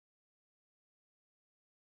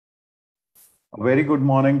A very good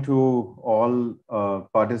morning to all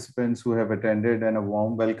participants who have attended and a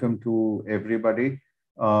warm welcome to everybody.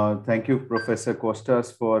 Thank you, Professor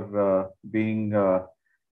Kostas, for being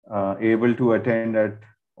able to attend at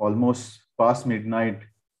almost past midnight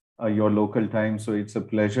your local time. So it's a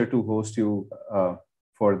pleasure to host you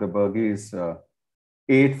for the Burgies'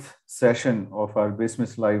 eighth session of our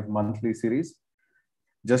BISMiS Live monthly series.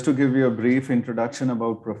 Just to give you a brief introduction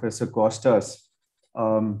about Professor Kostas,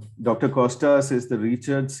 Dr. Kostas is the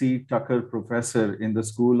Richard C. Tucker Professor in the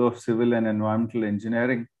School of Civil and Environmental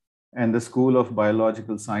Engineering and the School of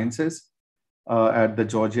Biological Sciences at the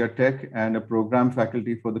Georgia Tech, and a program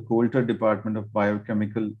faculty for the Coulter Department of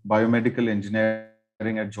Biomedical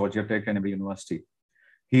Engineering at Georgia Tech and University.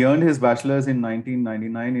 He earned his bachelor's in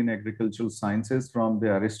 1999 in agricultural sciences from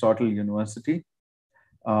the Aristotle University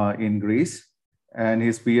in Greece. And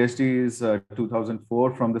his PhD is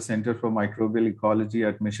 2004 from the Center for Microbial Ecology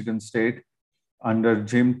at Michigan State under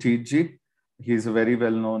Jim Teege. He's a very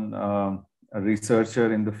well-known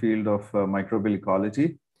researcher in the field of microbial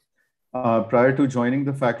ecology. Prior to joining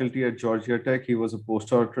the faculty at Georgia Tech, he was a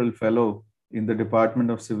postdoctoral fellow in the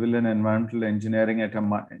Department of Civil and Environmental Engineering at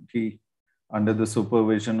MIT under the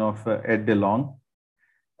supervision of Ed DeLong.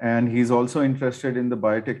 And he's also interested in the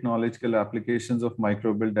biotechnological applications of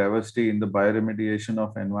microbial diversity in the bioremediation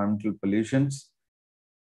of environmental pollutions.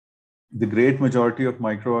 The great majority of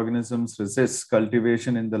microorganisms resist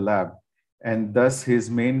cultivation in the lab, and thus his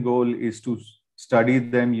main goal is to study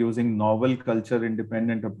them using novel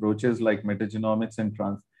culture-independent approaches like metagenomics and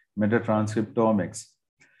metatranscriptomics.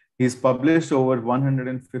 He's published over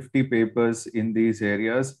 150 papers in these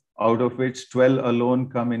areas, out of which 12 alone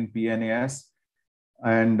come in PNAS,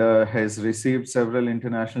 and has received several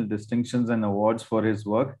international distinctions and awards for his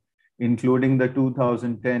work, including the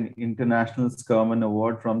 2010 International Skerman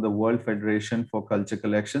Award from the World Federation for Culture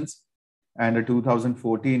Collections and a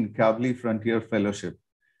 2014 Kavli Frontier Fellowship.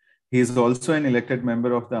 He is also an elected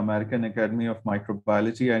member of the American Academy of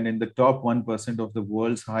Microbiology and in the top 1% of the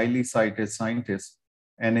world's highly cited scientists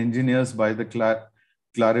and engineers by the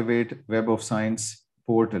Clarivate Web of Science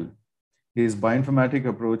portal. His bioinformatic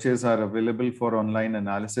approaches are available for online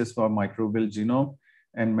analysis for microbial genome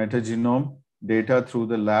and metagenome data through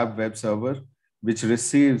the lab web server, which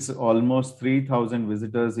receives almost 3,000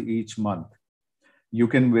 visitors each month. You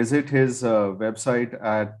can visit his website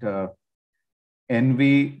at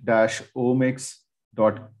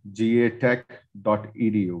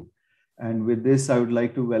nv-omics.gatech.edu. And with this, I would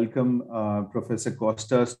like to welcome Professor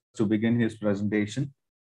Kostas to begin his presentation.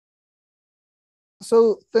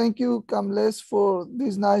 So thank you, Kamlesh, for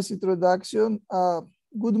this nice introduction.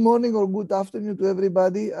 Good morning or good afternoon to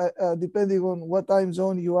everybody, depending on what time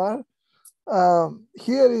zone you are.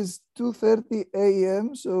 Here is 2:30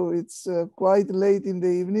 a.m., so it's quite late in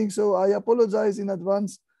the evening. So I apologize in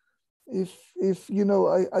advance if you know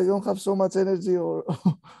I don't have so much energy or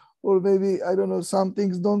or maybe I don't know, some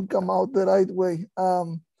things don't come out the right way.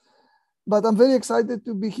 But I'm very excited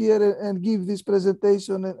to be here and give this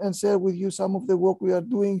presentation and share with you some of the work we are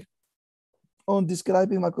doing on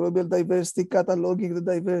describing microbial diversity, cataloging the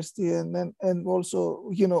diversity, and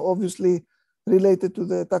also, you know, obviously related to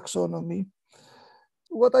the taxonomy.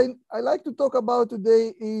 What I like to talk about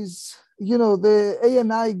today is, you know, the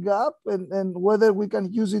ANI gap and whether we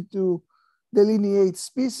can use it to delineate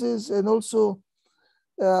species, and also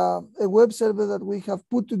a web server that we have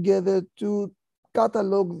put together to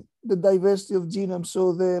catalog the diversity of genomes,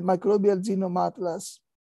 so the Microbial Genome Atlas.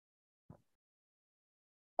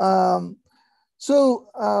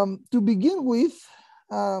 To begin with,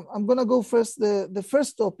 I'm gonna go first the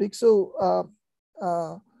first topic. So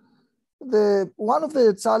one of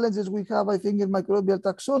the challenges we have, I think, in microbial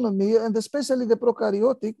taxonomy, and especially the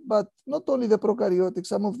prokaryotic, but not only the prokaryotic,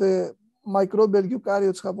 some of the microbial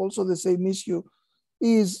eukaryotes have also the same issue,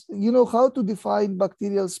 is, you know, how to define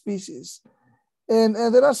bacterial species. And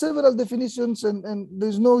there are several definitions, and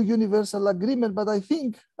there's no universal agreement, but I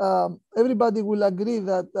think everybody will agree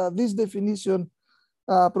that this definition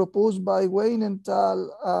proposed by Wayne and Tal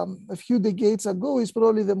a few decades ago is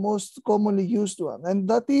probably the most commonly used one. And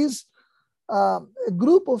that is a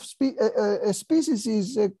group of a species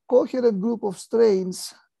is a coherent group of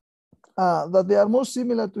strains that they are more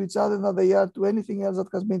similar to each other than they are to anything else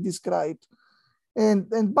that has been described. And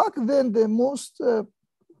back then, the most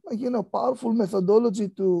powerful methodology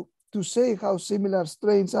to say how similar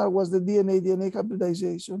strains are was the DNA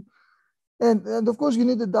hybridization. And of course, you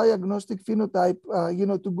need a diagnostic phenotype,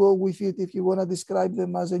 to go with it if you want to describe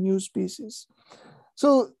them as a new species.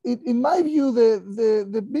 So in my view,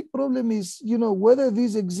 the big problem is, whether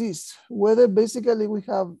this exists, whether basically we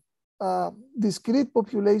have discrete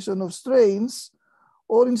population of strains,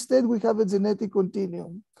 or instead we have a genetic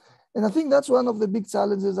continuum. And I think that's one of the big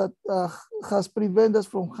challenges that has prevented us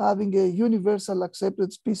from having a universal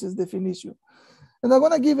accepted species definition. And I'm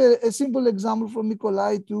going to give a simple example from E.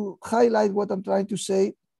 coli to highlight what I'm trying to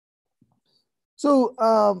say. So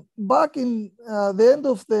back in the end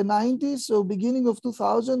of the 90s, so beginning of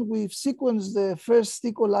 2000, we've sequenced the first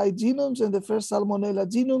E. coli genomes and the first Salmonella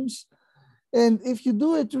genomes. And if you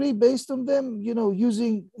do a tree based on them,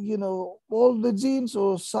 using, all the genes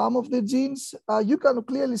or some of the genes, you can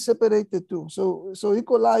clearly separate the two. So E.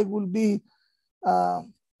 coli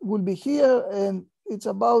will be here, and it's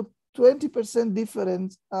about 20%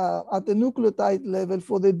 different at the nucleotide level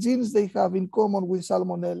for the genes they have in common with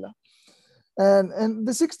Salmonella. And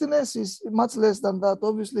the 16S is much less than that.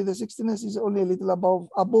 Obviously, the 16S is only a little above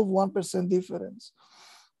 1% difference.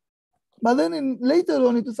 But then later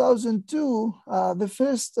on in 2002, the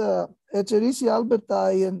first Escherichia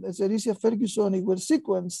alberti and Escherichia fergusoni were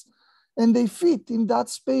sequenced, and they fit in that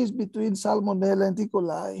space between Salmonella and E.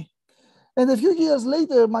 coli. And a few years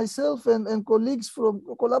later, myself and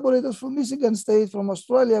collaborators from Michigan State, from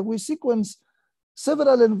Australia, we sequenced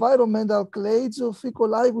several environmental clades of E.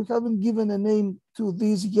 coli. We haven't given a name to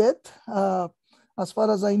these yet, as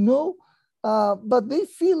far as I know. But they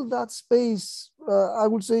fill that space, I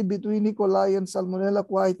would say, between E. coli and Salmonella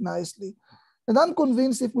quite nicely. And I'm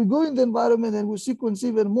convinced if we go in the environment and we sequence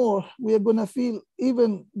even more, we are going to fill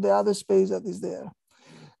even the other space that is there.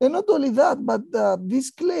 And not only that, but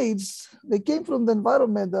these clades, they came from the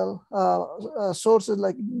environmental sources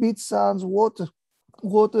like beach sands, water,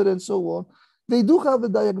 and so on. They do have the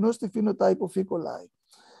diagnostic phenotype of E. coli.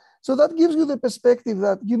 So that gives you the perspective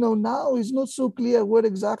that, now it's not so clear where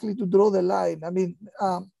exactly to draw the line. I mean,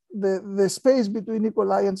 the space between E.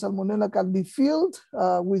 coli and Salmonella can be filled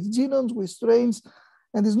with genomes, with strains,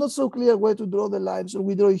 and it's not so clear where to draw the line. So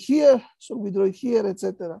we draw it here, so we draw it here,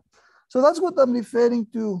 etc. So that's what I'm referring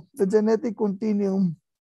to, the genetic continuum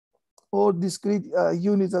or discrete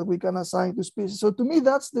units that we can assign to species. So to me,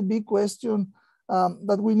 that's the big question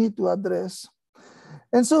that we need to address.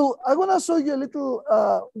 And so I want to show you a little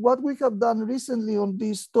what we have done recently on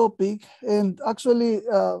this topic. And actually,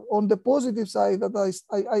 on the positive side, that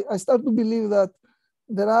I start to believe that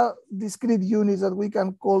there are discrete units that we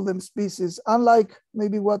can call them species, unlike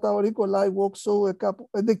maybe what our E. coli work saw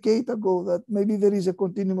a decade ago, that maybe there is a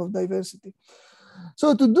continuum of diversity.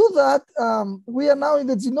 So to do that, we are now in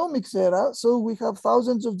the genomics era. So we have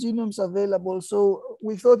thousands of genomes available. So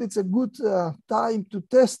we thought it's a good time to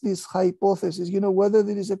test this hypothesis, whether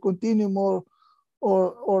there is a continuum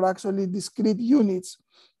or actually discrete units.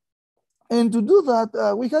 And to do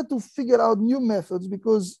that, we had to figure out new methods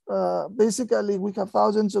because basically we have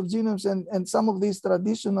thousands of genomes and some of these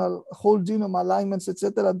traditional whole genome alignments,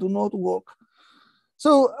 etc., do not work.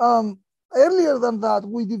 So earlier than that,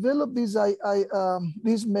 we developed this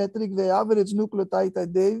metric, the average nucleotide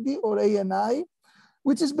identity, or ANI,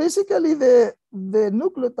 which is basically the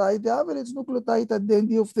nucleotide, the average nucleotide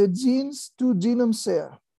identity of the genes to genome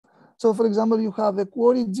share. So for example, you have a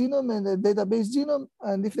query genome and a database genome,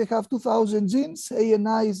 and if they have 2,000 genes,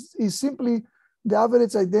 ANI is simply the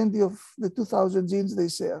average identity of the 2,000 genes they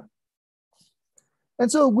share. And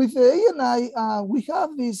so with the ANI, we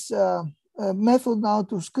have this method now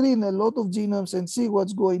to screen a lot of genomes and see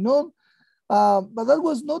what's going on. But that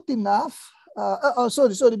was not enough.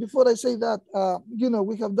 Sorry, before I say that,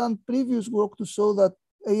 we have done previous work to show that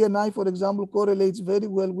ANI, for example, correlates very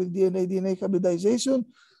well with DNA hybridization.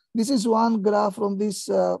 This is one graph from this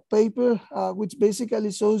paper, which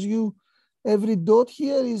basically shows you every dot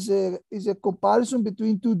here is a comparison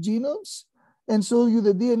between two genomes and show you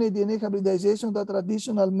the DNA hybridization, the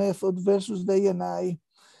traditional method versus the ANI.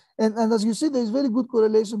 And as you see, there's very good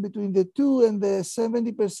correlation between the two, and the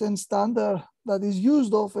 70% standard that is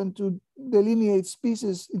used often to delineate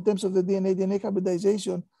species in terms of the DNA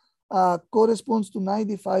hybridization corresponds to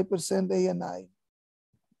 95% ANI.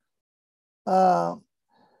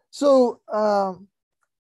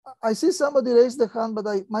 I see somebody raised the hand, but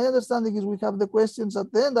my understanding is we have the questions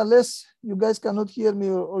at the end, unless you guys cannot hear me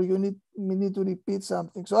or you need me to repeat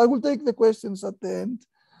something. So I will take the questions at the end.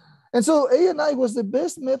 And so ANI was the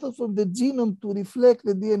best method for the genome to reflect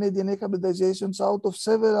the DNA hybridizations out of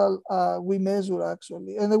several we measure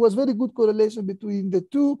actually. And there was very good correlation between the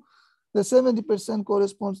two. The 70%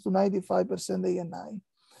 corresponds to 95% ANI.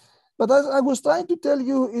 But as I was trying to tell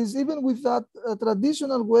you is even with that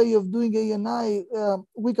traditional way of doing ANI,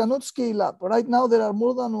 we cannot scale up. Right now, there are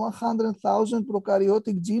more than 100,000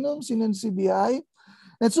 prokaryotic genomes in NCBI.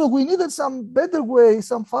 And so we needed some better way,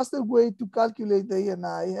 some faster way to calculate the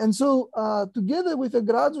ANI. And so together with a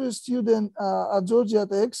graduate student at Georgia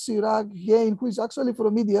Tech, Siraj Gain, who is actually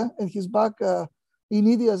from India, and he's back in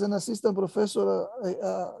India as an assistant professor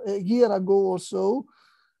a year ago or so,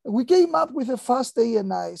 we came up with a fast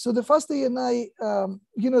ANI. So the fast ANI,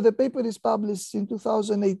 the paper is published in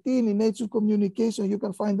 2018 in Nature Communication. You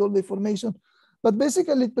can find all the information. But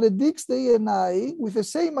basically, it predicts the ANI with the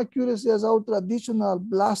same accuracy as our traditional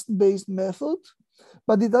blast-based method,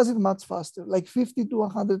 but it does it much faster, like 50 to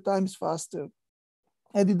 100 times faster.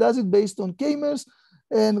 And it does it based on k-mers.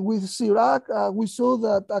 And with Siraj, we saw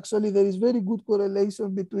that actually there is very good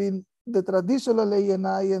correlation between the traditional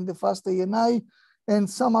ANI and the fast ANI, and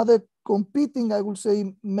some other competing, I would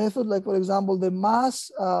say, method, like for example, the mass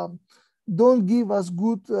don't give as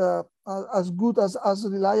good as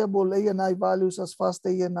reliable ANI values as fast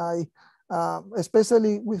ANI,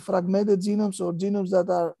 especially with fragmented genomes or genomes that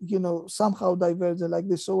are, somehow divergent, like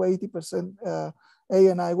they show 80%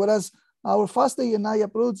 ANI, whereas our fast ANI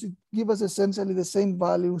approach gives us essentially the same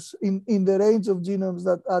values in the range of genomes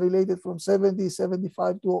that are related from 70,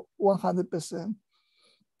 75 to 100%.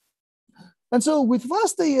 And so with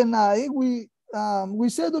fast ANI, we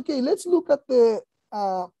said, okay, let's look at the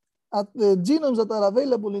genomes that are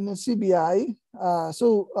available in the CBI.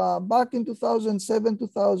 Back in 2007,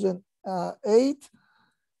 2008,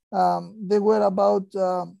 there were about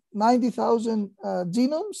 90,000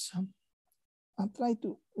 genomes. I'm trying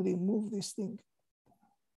to remove this thing.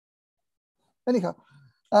 Anyhow,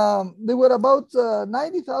 there were about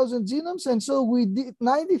 90,000 genomes, and so we did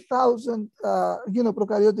 90,000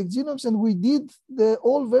 prokaryotic genomes, and we did the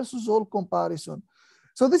all versus all comparison.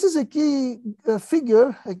 So this is a key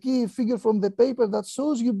figure from the paper that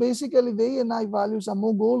shows you basically the ANI values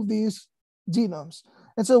among all these genomes.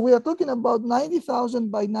 And so we are talking about 90,000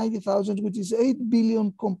 by 90,000, which is 8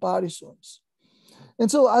 billion comparisons. And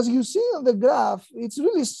so as you see on the graph, it's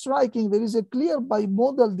really striking. There is a clear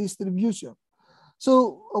bimodal distribution.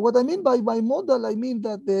 So what I mean by bimodal, I mean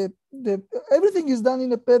that everything is done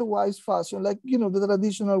in a pairwise fashion, like the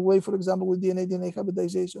traditional way, for example, with DNA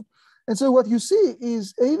hybridization. And so what you see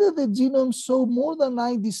is either the genomes show more than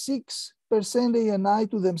 96% ANI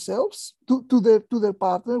to themselves, to their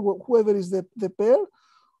partner, whoever is the pair,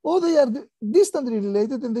 or they are distantly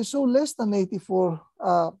related and they show less than 84%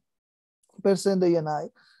 ANI.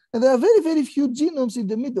 And there are very, very few genomes in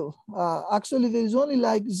the middle. Actually, there is only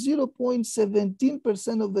like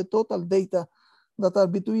 0.17% of the total data that are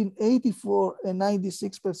between 84 and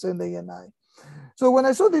 96% ANI. So when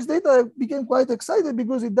I saw this data, I became quite excited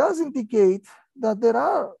because it does indicate that there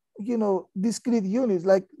are, discrete units,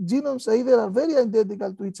 like genomes either are very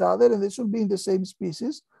identical to each other and they should be in the same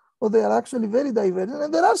species, or they are actually very divergent.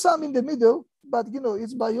 And there are some in the middle, but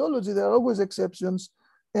it's biology. There are always exceptions.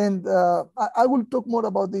 And I will talk more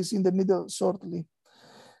about this in the middle shortly.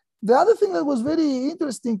 The other thing that was very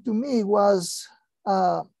interesting to me was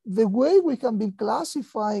the way we have been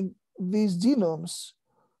classifying these genomes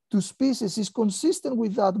to species is consistent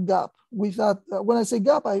with that gap. When I say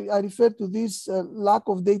gap, I refer to this lack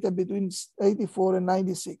of data between 84 and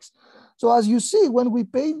 96. So as you see, when we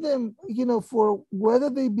pay them, for whether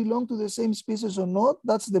they belong to the same species or not,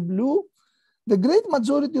 that's the blue. The great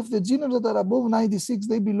majority of the genomes that are above 96,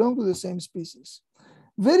 they belong to the same species.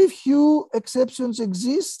 Very few exceptions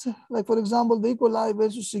exist. Like for example, the E. coli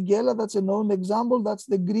versus Shigella, that's a known example. That's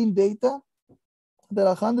the green data. There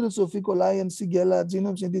are hundreds of E. coli and Shigella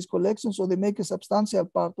genomes in this collection, so they make a substantial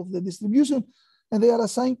part of the distribution, and they are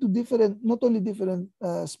assigned to not only different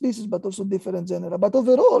species, but also different genera. But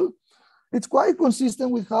overall, it's quite consistent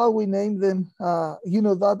with how we name them,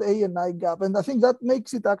 that ANI gap. And I think that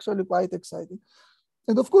makes it actually quite exciting.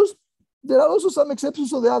 And of course, there are also some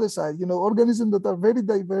exceptions on the other side, organisms that are very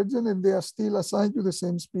divergent and they are still assigned to the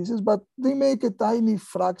same species, but they make a tiny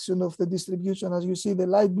fraction of the distribution. As you see, the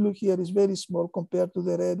light blue here is very small compared to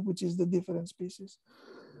the red, which is the different species.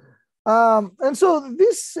 And so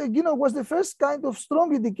this, was the first kind of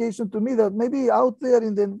strong indication to me that maybe out there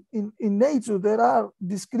in nature, there are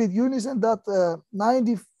discrete units, and that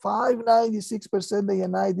 95,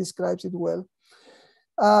 96% ANI describes it well.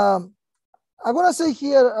 I'm going to say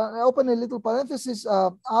here, open a little parenthesis,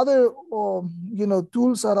 other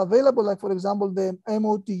tools are available, like for example, the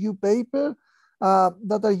MOTU paper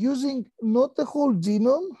that are using not the whole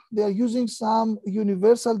genome, they are using some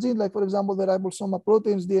universal gene, like for example, the ribosomal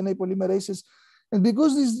proteins, DNA polymerases. And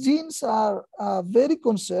because these genes are very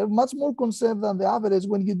conserved, much more conserved than the average,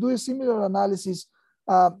 when you do a similar analysis,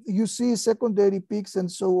 you see secondary peaks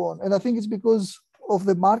and so on. And I think it's because of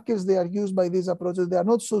the markers they are used by these approaches. They are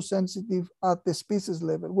not so sensitive at the species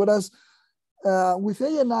level. Whereas with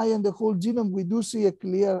ANI and the whole genome, we do see a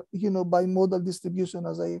clear, bimodal distribution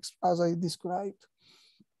as I described.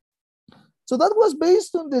 So that was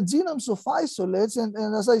based on the genomes of isolates, and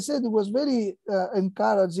as I said, it was very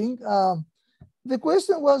encouraging. The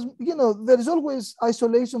question was, there is always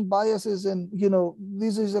isolation biases, and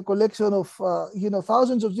this is a collection of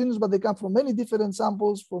thousands of genomes, but they come from many different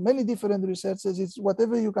samples, from many different researchers. It's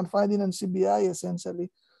whatever you can find in NCBI essentially.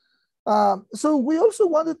 So we also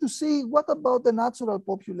wanted to see, what about the natural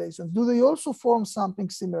populations? Do they also form something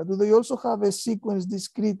similar? Do they also have a sequence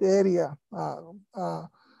discrete area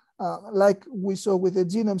like we saw with the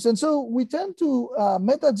genomes? And so we tend to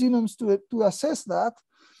metagenomes to assess that.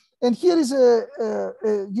 And here is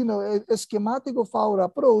a schematic of our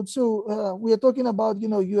approach. So we are talking about,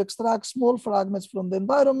 you extract small fragments from the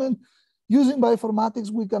environment. Using bioinformatics,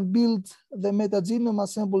 we can build the metagenome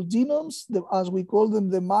assembled genomes, as we call them,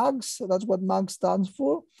 the MAGs. That's what MAG stands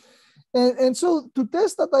for. And so to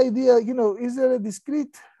test that idea, is there a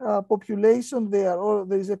discrete population there, or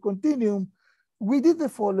there is a continuum? We did the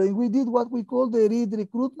following. We did what we call the read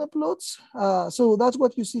recruitment plots. So that's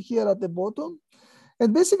what you see here at the bottom.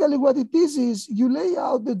 And basically what it is you lay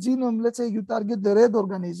out the genome. Let's say you target the red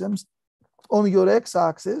organisms on your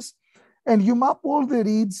x-axis, and you map all the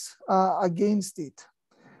reads against it.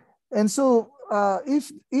 And so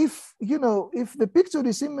if the picture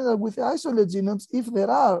is similar with the isolate genomes, if there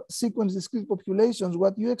are sequence discrete populations,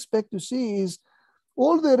 what you expect to see is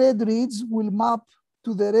all the red reads will map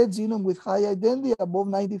to the red genome with high identity above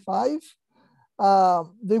 95.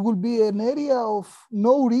 There will be an area of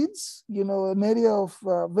no reads, an area of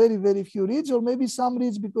very, very few reads, or maybe some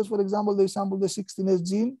reads because, for example, they sample the 16S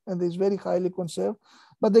gene and it's very highly conserved.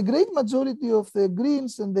 But the great majority of the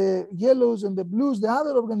greens and the yellows and the blues, the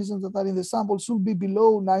other organisms that are in the sample, should be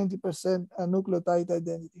below 90% nucleotide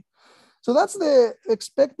identity. So that's the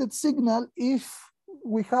expected signal if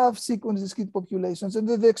we have sequence discrete populations. And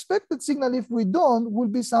the expected signal, if we don't, will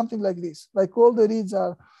be something like this. Like all the reads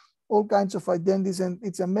are all kinds of identities, and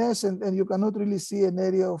it's a mess, and you cannot really see an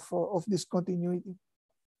area of discontinuity.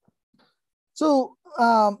 So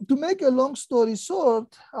to make a long story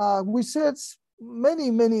short, we searched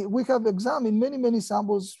we have examined many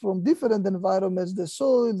samples from different environments, the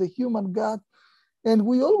soil, the human gut, and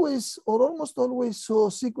we always, or almost always, saw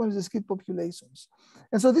sequence discrete populations.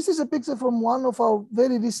 And so this is a picture from one of our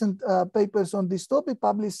very recent papers on this topic,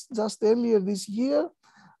 published just earlier this year.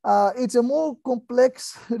 It's a more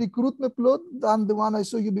complex recruitment plot than the one I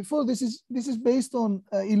showed you before. This is based on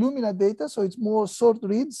Illumina data, so it's more short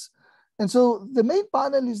reads. And so the main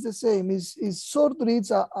panel is the same, is short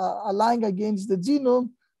reads are lying against the genome,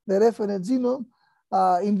 the reference genome.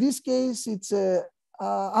 In this case, it's a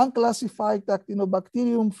unclassified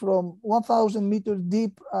actinobacterium from 1,000 meters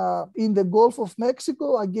deep in the Gulf of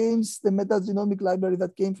Mexico against the metagenomic library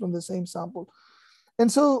that came from the same sample.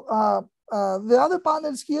 And so the other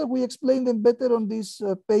panels here, we explain them better on this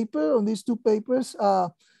paper, on these two papers.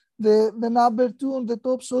 The number 2 on the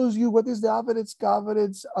top shows you what is the average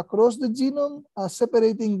coverage across the genome,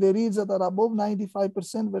 separating the reads that are above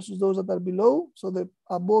 95% versus those that are below. So the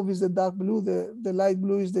above is the dark blue, the light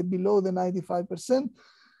blue is the below the 95%.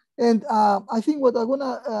 And I think what I'm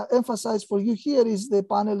gonna emphasize for you here is the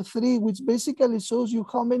panel 3, which basically shows you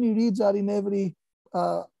how many reads are in every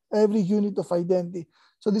unit of identity.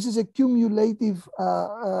 So this is a cumulative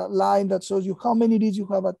line that shows you how many reads you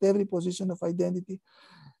have at every position of identity.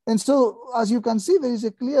 And so, as you can see, there is a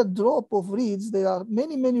clear drop of reads. There are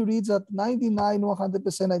many reads at 99,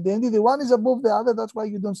 100% identity. The one is above the other, that's why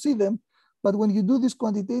you don't see them. But when you do this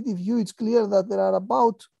quantitative view, it's clear that there are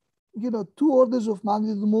about 2 orders of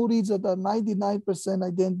magnitude more reads that are 99%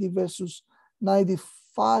 identity versus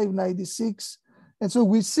 95, 96. And so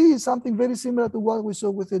we see something very similar to what we saw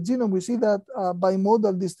with the genome. We see that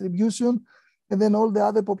bimodal distribution, and then all the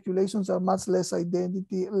other populations are much less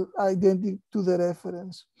identity to the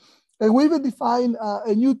reference. And we will define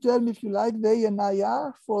a new term, if you like, the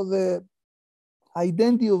ANIR, for the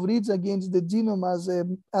identity of reads against the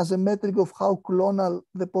genome as a metric of how clonal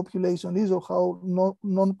the population is or how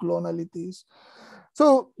non-clonal it is.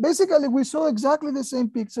 So basically, we saw exactly the same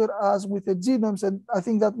picture as with the genomes, and I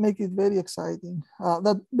think that makes it very exciting.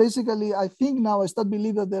 That basically, I think now I start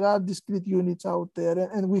believe that there are discrete units out there,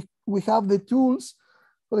 and we have the tools,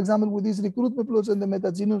 for example, with these recruitment plots and the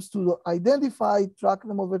metagenomes to identify, track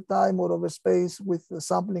them over time or over space with the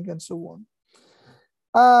sampling and so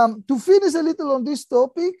on. To finish a little on this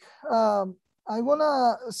topic, I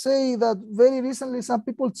wanna say that very recently some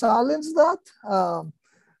people challenged that.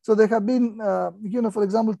 So there have been, for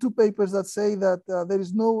example, 2 papers that say that there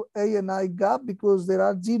is no ANI gap because there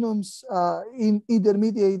are genomes in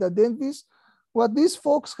intermediate identities. what these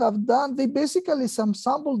folks have done, they basically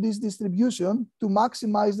sampled this distribution to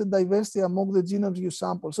maximize the diversity among the genomes you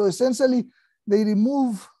sample. So essentially, they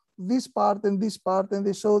remove this part, and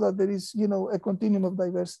they show that there is, a continuum of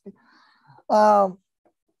diversity.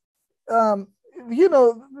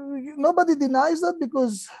 Nobody denies that,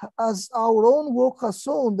 because as our own work has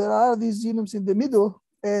shown, there are these genomes in the middle.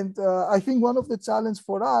 And I think one of the challenges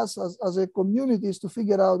for us as a community is to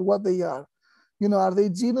figure out what they are. Are they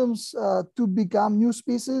genomes to become new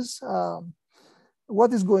species?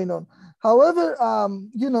 What is going on? However,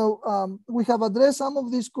 we have addressed some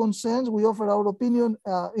of these concerns. We offer our opinion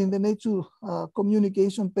in the Nature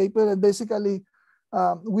Communication paper. And basically,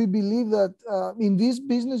 we believe that in this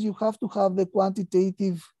business, you have to have the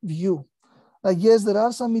quantitative view. Yes, there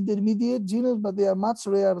are some intermediate genomes, but they are much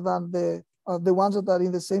rarer than the ones that are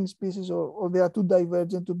in the same species, or they are too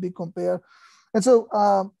divergent to be compared. And so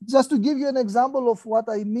just to give you an example of what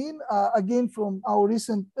I mean, again, from our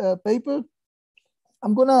recent paper,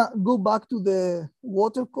 I'm gonna go back to the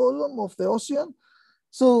water column of the ocean.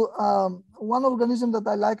 So one organism that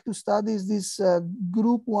I like to study is this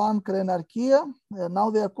group 1 Crenarchaea. Now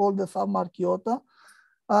they are called the Pharmarchiota.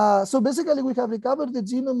 So basically, we have recovered the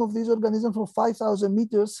genome of this organism from 5,000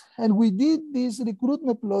 meters, and we did these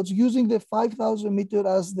recruitment plots using the 5,000 meter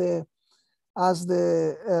as the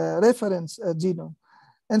reference genome.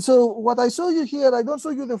 And so what I show you here, I don't show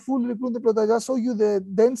you the full recruitment plot, I just show you the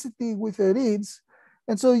density with the reads.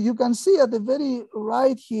 And so you can see at the very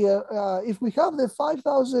right here, if we have the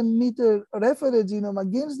 5,000 meter reference genome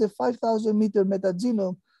against the 5,000 meter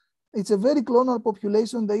metagenome, it's a very clonal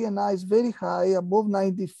population. The ANI is very high, above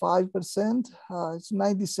 95%. It's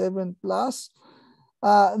 97 plus.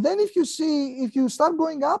 Then if you start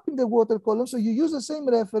going up in the water column, so you use the same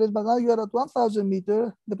reference, but now you are at 1,000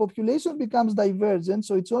 meter, the population becomes divergent.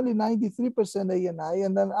 So it's only 93% ANI.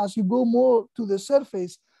 And then as you go more to the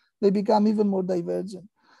surface, they become even more divergent.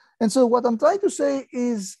 And so what I'm trying to say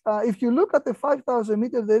is, if you look at the 5,000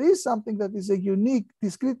 meter, there is something that is a unique,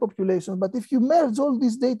 discrete population. But if you merge all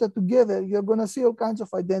this data together, you're going to see all kinds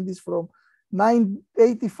of identities from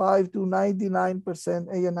 85 to 99%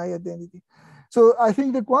 ANI identity. So I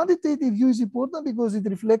think the quantitative view is important because it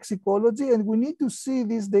reflects ecology, and we need to see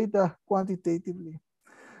this data quantitatively.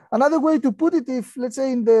 Another way to put it, if let's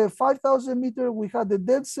say in the 5,000 meter, we had a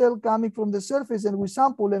dead cell coming from the surface and we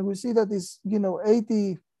sample and we see that it's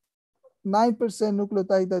 89%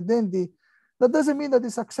 nucleotide identity, that doesn't mean that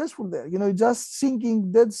it's successful there. Just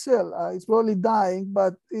sinking dead cell, it's probably dying,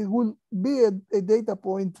 but it will be a data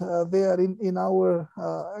point there in our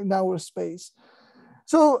space.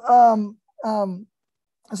 So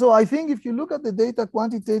I think if you look at the data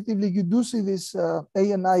quantitatively, you do see this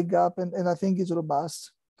ANI gap, and I think it's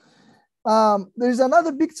robust. There is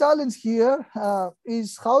another big challenge here,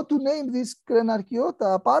 is how to name this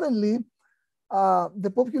Crenarchaeota. Apparently,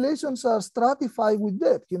 the populations are stratified with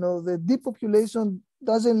depth. The deep population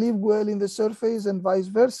doesn't live well in the surface and vice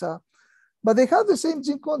versa, but they have the same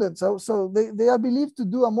gene content. So they are believed to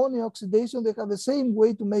do ammonia oxidation. They have the same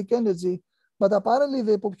way to make energy, but apparently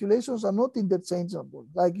the populations are not interchangeable.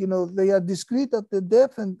 They are discrete at the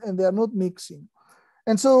depth and they are not mixing.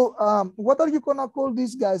 And so what are you gonna call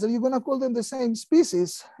these guys? Are you gonna call them the same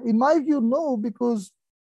species? In my view, no, because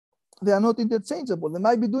they are not interchangeable. They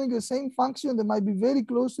might be doing the same function. They might be very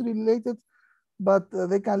closely related, but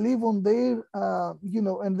they can live on their,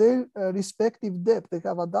 and their respective depth. They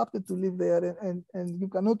have adapted to live there, and you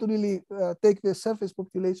cannot really take the surface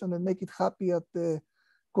population and make it happy at the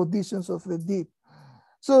conditions of the deep.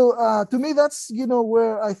 So to me, that's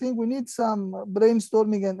where I think we need some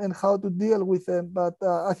brainstorming and how to deal with them. But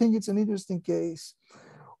I think it's an interesting case.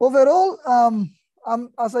 Overall,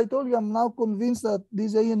 as I told you, I'm now convinced that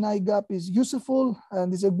this ANI gap is useful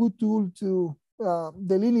and is a good tool to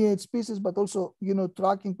delineate species, but also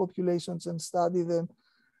tracking populations and study them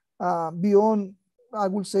beyond, I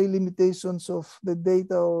would say, limitations of the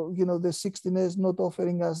data, or the 16S not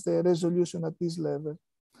offering us the resolution at this level.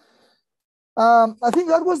 I think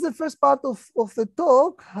that was the first part of the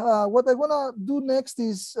talk. What I want to do next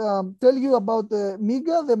is tell you about the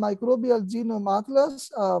MiGA, the Microbial Genome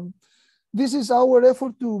Atlas. This is our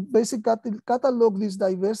effort to basically catalog this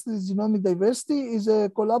diversity, this genomic diversity. Is a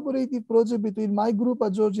collaborative project between my group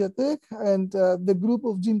at Georgia Tech and the group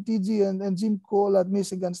of Jim Tigi and Jim Cole at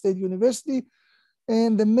Michigan State University.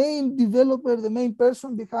 And the main developer, the main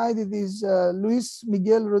person behind it is Luis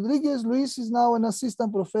Miguel Rodriguez. Luis is now an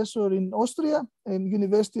assistant professor in Austria and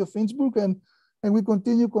University of Innsbruck, and we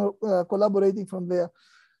continue collaborating from there.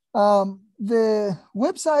 The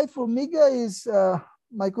website for MiGA is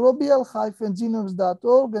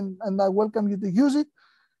microbial-genomes.org, and I welcome you to use it.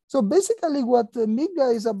 So basically what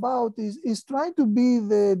MiGA is about is trying to be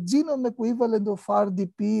the genome equivalent of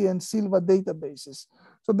RDP and SILVA databases.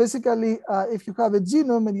 So basically, if you have a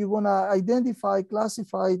genome and you want to identify,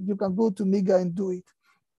 classify it, you can go to MiGA and do it.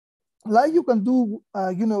 Like you can do,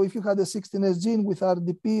 if you had a 16S gene with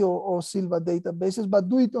RDP or SILVA databases, but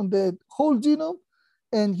do it on the whole genome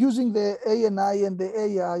and using the ANI and the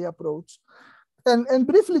AI approach. And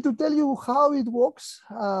briefly to tell you how it works,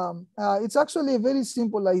 it's actually a very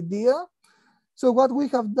simple idea. So what we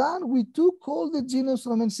have done, we took all the genomes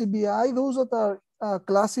from NCBI, those that are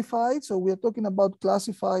classified. So we are talking about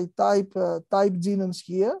classified type genomes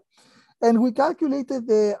here. And we calculated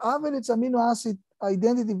the average amino acid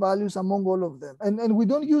identity values among all of them. And we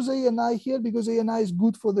don't use ANI here because ANI is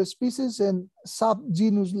good for the species and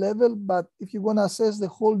sub-genus level. But if you want to assess the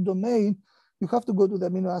whole domain, you have to go to the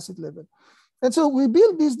amino acid level. And so we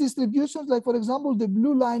build these distributions, like for example, the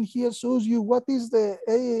blue line here shows you what is the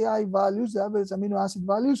AAI values, the average amino acid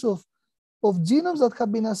values of genomes that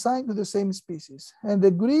have been assigned to the same species. And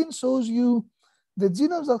the green shows you the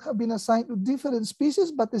genomes that have been assigned to different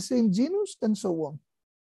species, but the same genus and so on.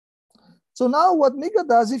 So now what MiGA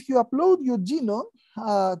does, if you upload your genome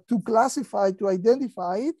to classify, to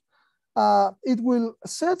identify it, it will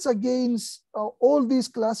search against all these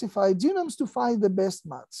classified genomes to find the best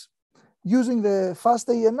match, using the fast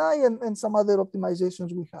ANI and some other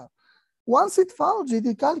optimizations we have. Once it found it,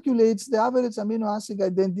 it calculates the average amino acid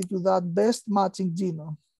identity to that best matching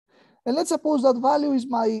genome. And let's suppose that value is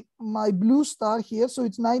my blue star here, so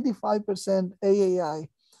it's 95% AAI.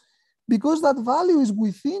 Because that value is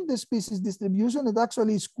within the species distribution, it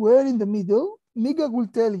actually is square in the middle, MiGA will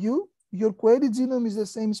tell you your query genome is the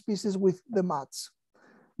same species with the match.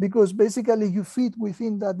 Because basically you fit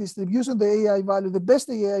within that distribution, the AI value, the best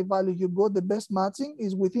AI value you got, the best matching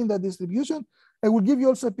is within that distribution, and will give you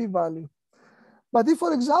also a p-value. But if,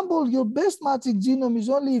 for example, your best matching genome is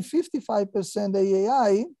only 55%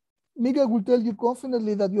 AAI, MiGA will tell you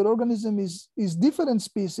confidently that your organism is different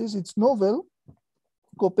species, it's novel,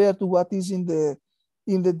 compared to what is in the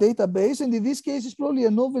database. And in this case, it's probably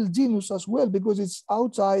a novel genus as well, because it's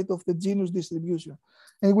outside of the genus distribution.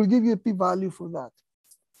 And it will give you a p-value for that.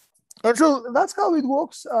 And so that's how it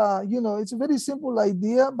works. It's a very simple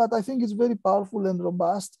idea, but I think it's very powerful and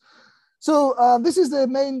robust. So this is the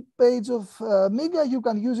main page of MiGA. You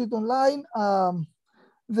can use it online.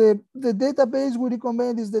 The database we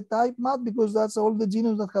recommend is the TypeMat because that's all the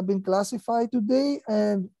genomes that have been classified today.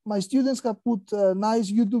 And my students have put nice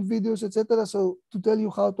YouTube videos, etc. So to tell you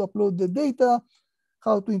how to upload the data,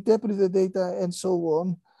 how to interpret the data, and so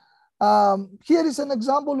on. Here is an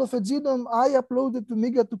example of a genome I uploaded to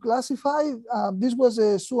MiGA to classify. This was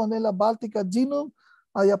a Suanella baltica genome.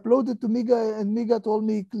 I uploaded to MiGA, and MiGA told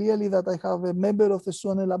me clearly that I have a member of the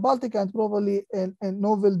Suanella baltica and probably a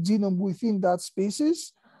novel genome within that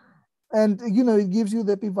species. And it gives you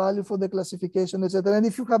the p-value for the classification, etc. And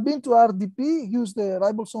if you have been to RDP, use the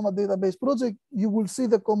ribosome database project, you will see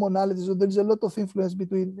the commonality. So there's a lot of influence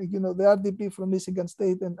between the RDP from Michigan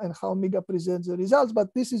State and how MiGA presents the results.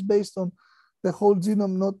 But this is based on the whole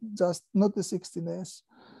genome, not the 16S.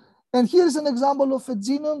 And here's an example of a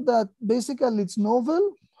genome that basically it's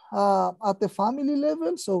novel at the family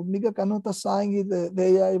level. So MiGA cannot assign it. The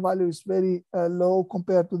AI value is very low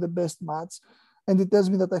compared to the best match. And it tells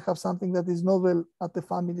me that I have something that is novel at the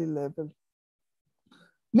family level.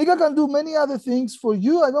 MiGA can do many other things for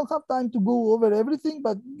you. I don't have time to go over everything,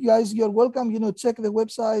 but guys, you're welcome. Check the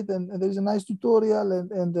website, and there's a nice tutorial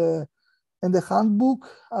and the handbook.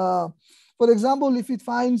 For example, if it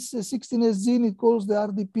finds a 16S gene, it calls the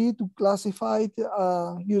RDP to classify it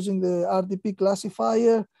using the RDP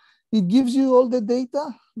classifier. It gives you all the data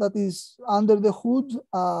that is under the hood.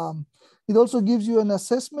 It also gives you an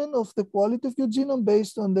assessment of the quality of your genome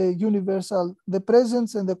based on the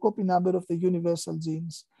presence and the copy number of the universal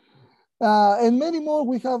genes. And many more.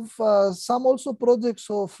 We have some also projects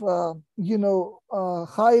of,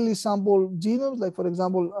 highly sampled genomes, like for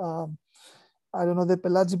example, the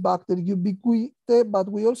Pelagibacter ubiquitae, but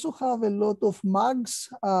we also have a lot of MAGs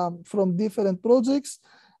from different projects.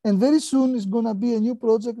 And very soon is going to be a new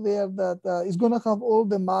project there that is going to have all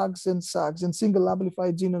the MAGs and SAGs and single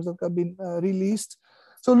amplified genomes that have been released.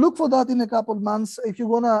 So look for that in a couple of months. If you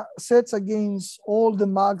want to search against all the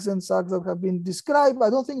MAGs and SAGs that have been described, I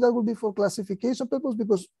don't think that will be for classification purposes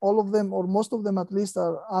because all of them, or most of them at least,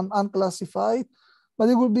 are unclassified. But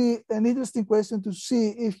it will be an interesting question to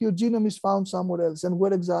see if your genome is found somewhere else and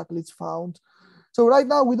where exactly it's found. So right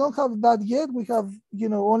now we don't have that yet. We have,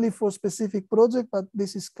 only for specific project, but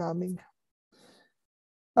this is coming.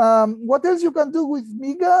 What else you can do with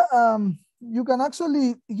MiGA? you can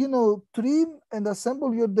actually, trim and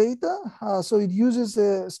assemble your data. So it uses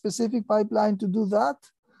a specific pipeline to do that.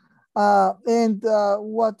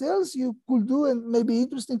 What else you could do, and maybe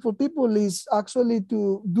interesting for people, is actually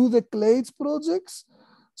to do the clades projects.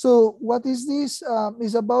 So what is this?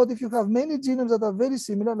 Is about if you have many genomes that are very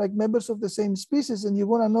similar, like members of the same species, and you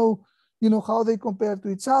want to know, how they compare to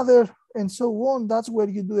each other and so on. That's where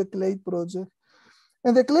you do a clade project.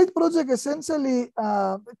 And the clade project essentially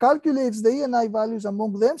calculates the ENI values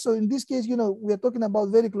among them. So in this case, we are talking about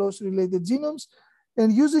very closely related genomes,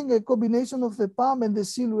 and using a combination of the PAM and the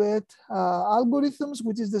silhouette algorithms,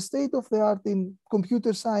 which is the state of the art in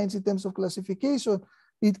computer science in terms of classification,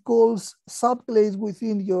 it calls subclades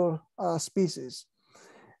within your species.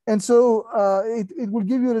 And so it will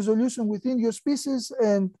give you a resolution within your species.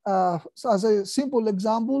 And as a simple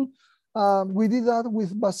example, we did that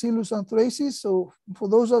with Bacillus anthracis. So for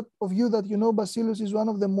those of you that Bacillus is one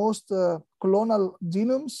of the most clonal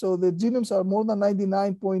genomes. So the genomes are more than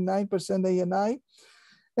 99.9% ANI.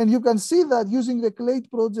 And you can see that using the clade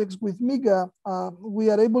projects with MiGA, we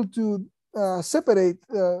are able to separate,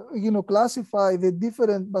 classify the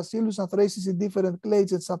different Bacillus anthracis in different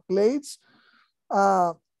clades and subclades.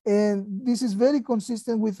 And this is very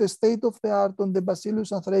consistent with the state of the art on the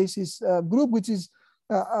Bacillus anthracis group, which is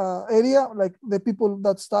area, like the people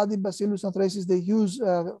that study Bacillus anthracis, they use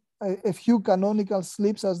a few canonical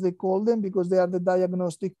slips, as they call them, because they are the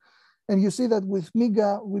diagnostic. And you see that with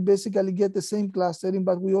MiGA, we basically get the same clustering,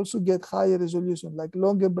 but we also get higher resolution, like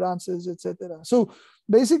longer branches, etc. So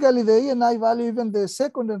basically the ENI value, even the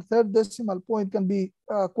second and third decimal point, can be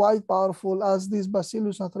quite powerful, as this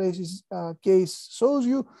Bacillus anthracis case shows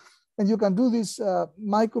you. And you can do this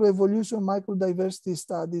microevolution, microdiversity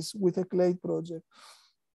studies with a clade project.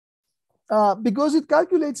 Because it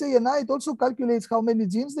calculates ANI, it also calculates how many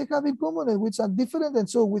genes they have in common and which are different. And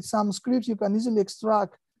so with some scripts, you can easily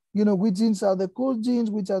extract, which genes are the core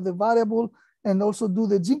genes, which are the variable, and also do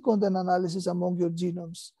the gene content analysis among your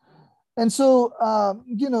genomes. And so,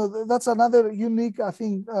 that's another unique, I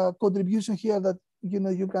think, contribution here, that,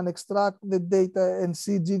 you can extract the data and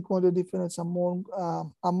see gene content difference among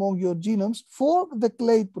your genomes for the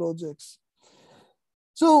clade projects.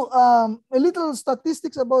 So a little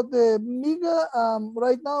statistics about the MiGA.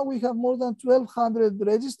 Right now, we have more than 1,200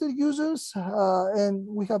 registered users, and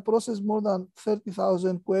we have processed more than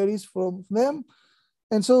 30,000 queries from them.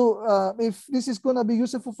 And so if this is going to be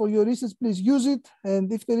useful for your research, please use it.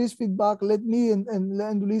 And if there is feedback, let me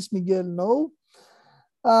and Luis Miguel know.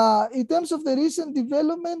 In terms of the recent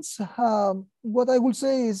developments, what I will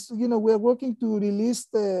say is, we're working to release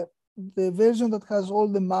the version that has all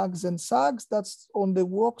the MAGs and SAGs. That's on the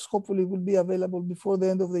works. Hopefully it will be available before the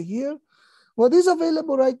end of the year. What is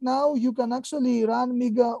available right now, you can actually run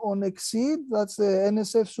MiGA on Exceed. That's the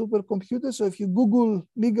NSF supercomputer. So if you Google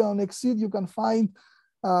MiGA on Exceed, you can find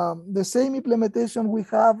the same implementation we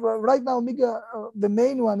have. Right now, MiGA, the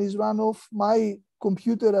main one, is run off my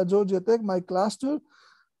computer at Georgia Tech, my cluster.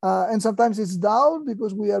 And sometimes it's down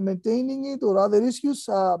because we are maintaining it or other issues.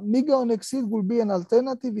 MiGA on Exceed will be an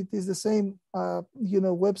alternative. It is the same,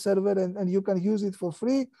 web server, and you can use it for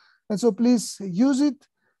free. And so please use it.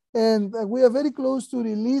 And we are very close to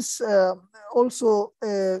release also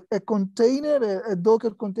a container, a Docker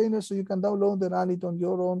container, so you can download and run it on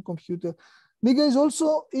your own computer. MiGA is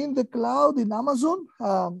also in the cloud in Amazon.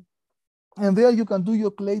 And there you can do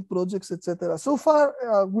your clade projects, etc. So far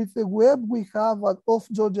with the web, we have off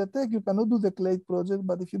Georgia Tech, you cannot do the clade project,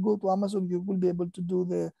 but if you go to Amazon, you will be able to do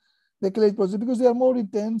the clade project because they are more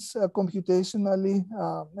intense computationally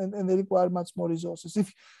and they require much more resources.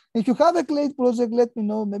 If you have a clade project, let me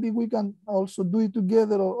know. Maybe we can also do it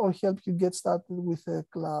together or help you get started with a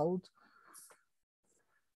cloud.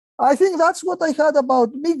 I think that's what I had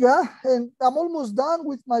about MiGA, and I'm almost done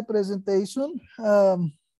with my presentation.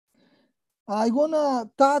 I'm gonna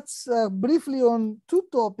touch briefly on two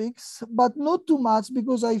topics, but not too much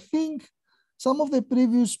because I think some of the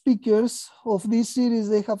previous speakers of this series,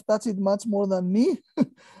 they have touched it much more than me.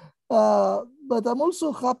 But I'm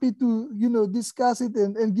also happy to discuss it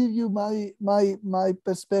and give you my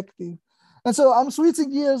perspective. And so I'm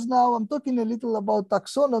switching gears now. I'm talking a little about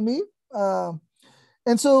taxonomy.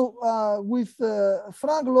 And so with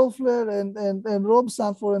Frank Loeffler and Rob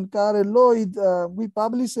Sanford and Karen Lloyd, we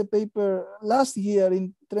published a paper last year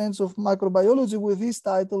in Trends of Microbiology with this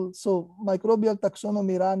title, so Microbial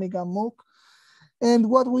Taxonomy Running Amok. And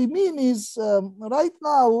what we mean is right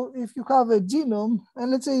now, if you have a genome, and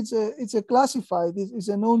let's say it's a classified, it's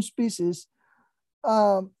a known species,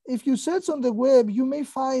 if you search on the web, you may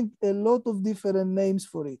find a lot of different names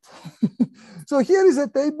for it. So here is a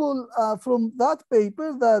table from that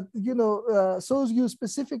paper that shows you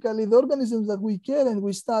specifically the organisms that we care and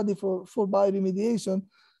we study for bioremediation.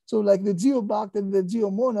 So like the geobacter and the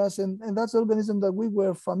geomonas, and that's organism that we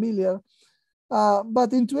were familiar.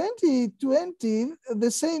 But in 2020,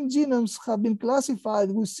 the same genomes have been classified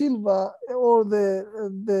with Silva or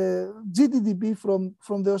the GDDB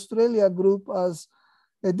from the Australia group as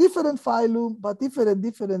a different phylum, but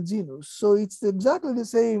different genus. So it's exactly the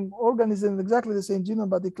same organism, exactly the same genome,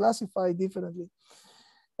 but they classify differently.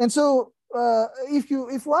 And so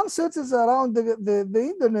if one searches around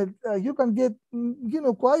the internet, you can get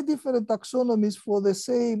quite different taxonomies for the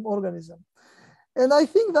same organism. And I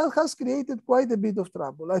think that has created quite a bit of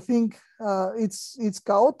trouble. I think it's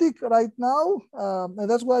chaotic right now. And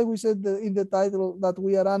that's why we said in the title that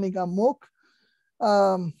we are running amok.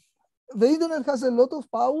 The internet has a lot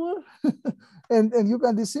of power and you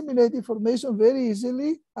can disseminate information very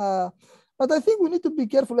easily. But I think we need to be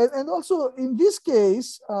careful. And also in this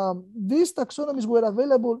case, these taxonomies were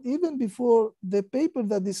available even before the paper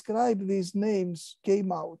that described these names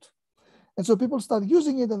came out. And so people started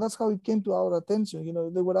using it, and that's how it came to our attention.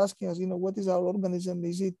 They were asking us, what is our organism?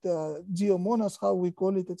 Is it geomonas, how we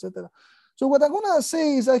call it, etc. So what I'm going to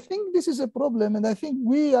say is I think this is a problem, and I think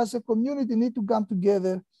we as a community need to come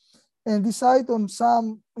together and decide on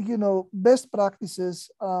some, best practices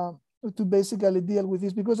to basically deal with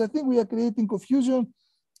this, because I think we are creating confusion,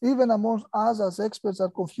 even amongst us as experts are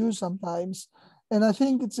confused sometimes. And I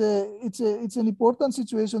think it's an important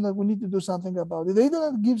situation that we need to do something about it. The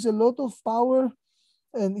internet gives a lot of power,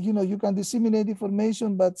 and you can disseminate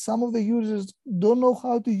information, but some of the users don't know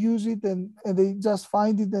how to use it, and they just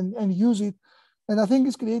find it and use it. And I think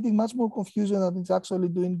it's creating much more confusion than it's actually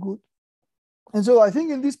doing good. And so I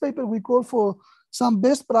think in this paper, we call for some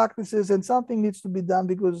best practices, and something needs to be done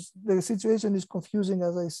because the situation is confusing,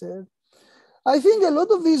 as I said. I think a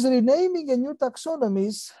lot of these renaming and new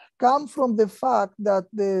taxonomies come from the fact that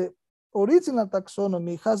the original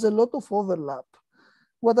taxonomy has a lot of overlap.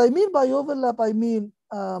 What I mean by overlap, I mean,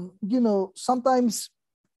 sometimes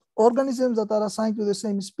organisms that are assigned to the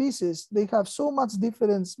same species, they have so much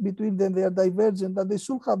difference between them, they are divergent, that they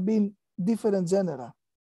should have been different genera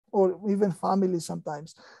or even families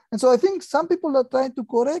sometimes. And so I think some people are trying to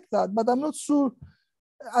correct that, but I'm not sure.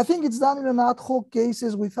 I think it's done in an ad hoc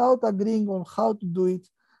cases without agreeing on how to do it.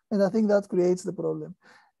 And I think that creates the problem.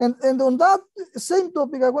 And on that same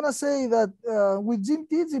topic, I want to say that with Jim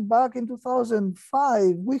Tizzi back in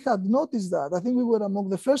 2005, we had noticed that. I think we were among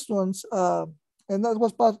the first ones, and that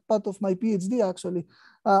was part of my PhD actually.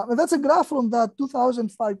 And that's a graph from that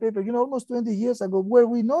 2005 paper, almost 20 years ago, where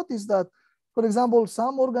we noticed that, for example,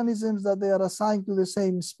 some organisms that they are assigned to the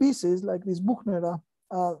same species, like this Buchnera,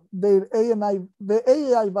 their ANI, the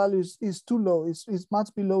AAI value is too low. It's much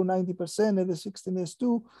below 90%, and the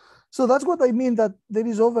 16S2. So that's what I mean, that there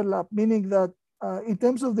is overlap, meaning that in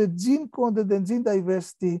terms of the gene content and gene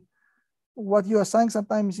diversity, what you assign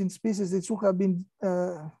sometimes in species, it should have been,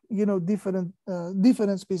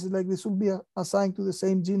 different species, like this should be assigned to the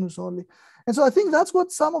same genus only. And so I think that's what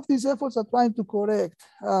some of these efforts are trying to correct,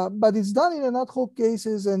 but it's done in an ad hoc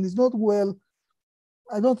cases and it's not well.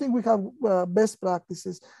 I don't think we have best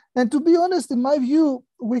practices. And to be honest, in my view,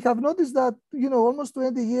 we have noticed that, almost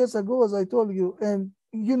 20 years ago, as I told you, and,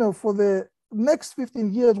 for the next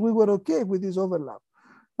 15 years, we were okay with this overlap.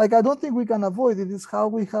 Like, I don't think we can avoid it. It's how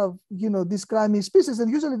we have, describing species.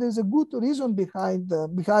 And usually there's a good reason behind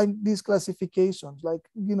these classifications, like,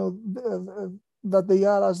 that they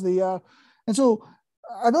are as they are. And so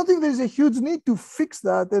I don't think there's a huge need to fix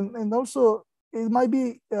that. And also, it might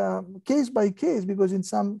be case by case, because in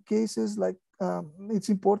some cases, like it's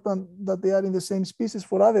important that they are in the same species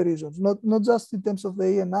for other reasons, not just in terms of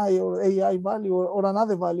the ANI or AI value or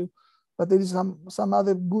another value, but there is some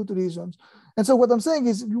other good reasons. And so what I'm saying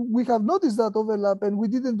is we have noticed that overlap and we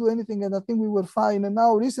didn't do anything, and I think we were fine. And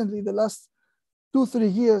now recently, the last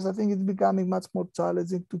 2-3 years, I think it's becoming much more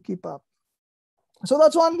challenging to keep up. So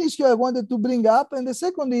that's one issue I wanted to bring up. And the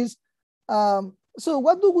second is, so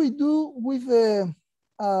what do we do with the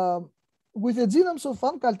genomes of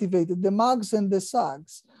uncultivated, the MAGs and the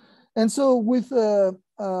SAGs? And so with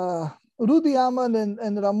Rudy Aman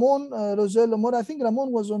and Ramon Rosello Mora, I think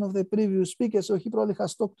Ramon was one of the previous speakers, so he probably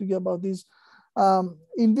has talked to you about this.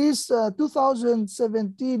 In this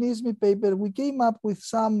 2017 ISMI paper, we came up with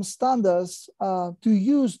some standards to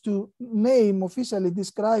use to name, officially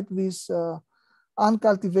describe these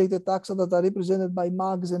uncultivated taxa that are represented by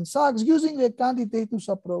MAGs and SAGs using the quantitative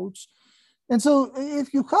approach. And so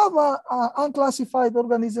if you have unclassified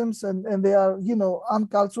organisms and they are,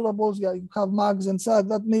 unculturables, yeah, you have MAGs and SAG,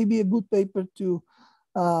 that may be a good paper to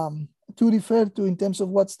refer to in terms of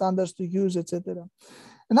what standards to use, etc.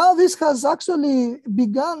 Now this has actually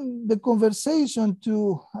begun the conversation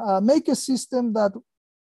to make a system that,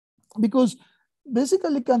 because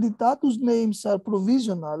basically candidatus names are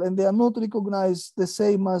provisional and they are not recognized the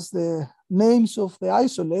same as the names of the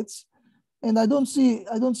isolates. And I don't see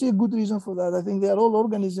a good reason for that. I think they are all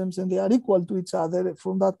organisms and they are equal to each other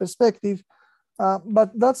from that perspective.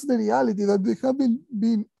 But that's the reality, that they have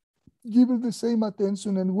been given the same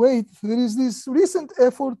attention and weight. There is this recent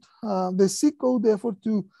effort, the C-code effort,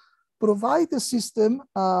 to provide a system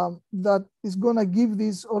that is going to give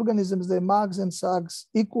these organisms, the MAGs and SAGs,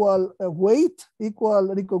 equal weight, equal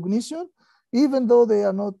recognition, even though they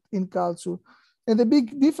are not in culture. And the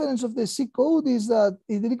big difference of the C-code is that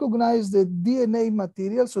it recognizes the DNA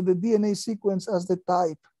material, so the DNA sequence, as the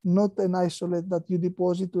type, not an isolate that you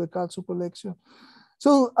deposit to a culture collection.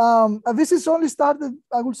 So this is only started,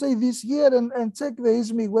 I would say, this year, and check the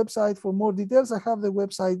BISMiS website for more details. I have the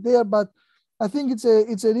website there, but I think it's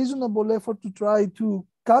a reasonable effort to try to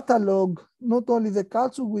catalog not only the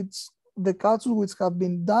cultures which have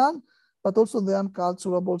been done, but also the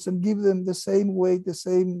unculturables, and give them the same weight, the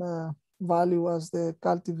same value as the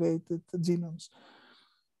cultivated genomes.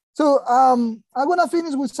 So I'm going to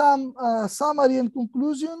finish with some summary and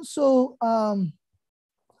conclusion. So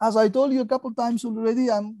as I told you a couple times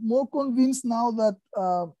already, I'm more convinced now that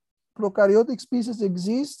prokaryotic species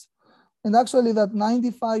exist, and actually that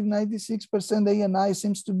 95–96% ANI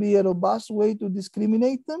seems to be a robust way to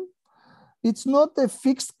discriminate them. It's not a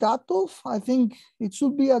fixed cutoff. I think it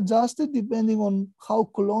should be adjusted depending on how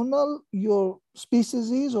clonal your species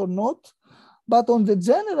is or not. But on the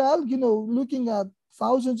general, looking at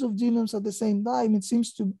thousands of genomes at the same time, it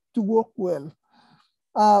seems to work well.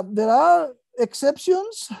 There are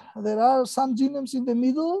exceptions. There are some genomes in the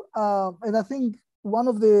middle. And I think one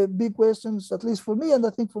of the big questions, at least for me, and I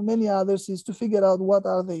think for many others, is to figure out what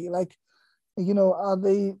are they like. Are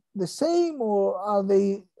they the same, or are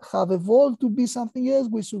they have evolved to be something else?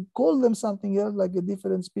 We should call them something else, like a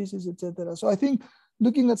different species, etc. So I think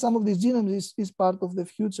looking at some of these genomes is part of the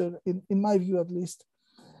future, in my view, at least.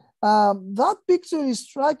 That picture is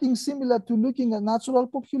striking, similar to looking at natural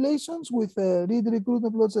populations with read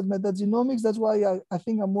recruitment plots and metagenomics. That's why I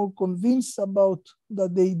think I'm more convinced about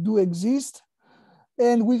that they do exist.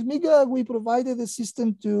 And with MiGA, we provided a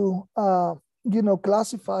system to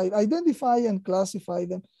identify and classify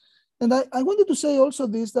them. And I wanted to say also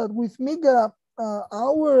this, that with MiGA,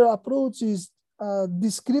 our approach is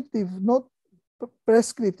descriptive, not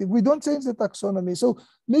prescriptive. We don't change the taxonomy. So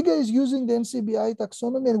MiGA is using the NCBI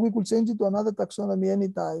taxonomy, and we could change it to another taxonomy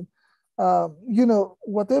anytime.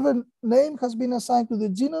 Whatever name has been assigned to the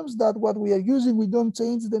genomes, that what we are using, we don't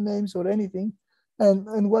change the names or anything.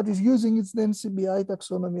 And what is using is the NCBI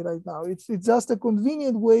taxonomy right now. It's just a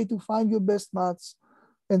convenient way to find your best match,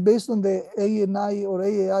 and based on the ANI or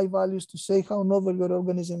AAI values, to say how novel your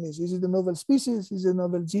organism is. Is it a novel species? Is it a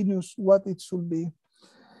novel genus? What it should be.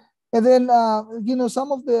 And then,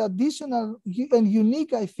 some of the additional and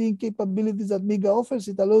unique, I think, capabilities that MiGA offers,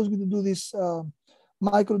 it allows you to do this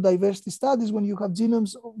microdiversity studies when you have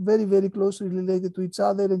genomes very, very closely related to each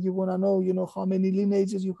other, and you want to know, how many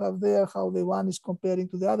lineages you have there, how the one is comparing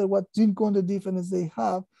to the other, what gene content difference they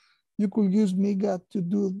have. You could use MiGA to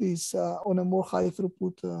do this on a more high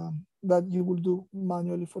throughput that you will do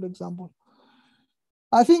manually, for example.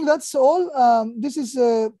 I think that's all. This is,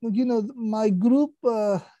 my group.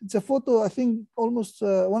 It's a photo, I think, almost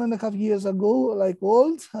 1.5 years ago, like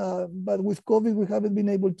old. But with COVID, we haven't been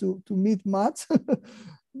able to meet much.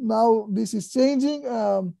 Now this is changing.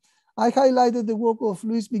 I highlighted the work of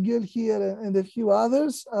Luis Miguel here and a few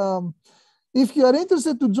others. If you are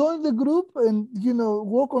interested to join the group and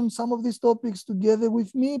work on some of these topics together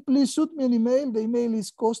with me, please shoot me an email. The email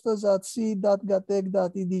is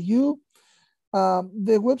kostas@c.gatech.edu.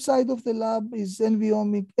 The website of the lab is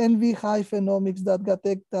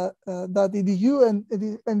nv-omics.gatech.edu,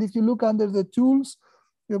 and if you look under the tools,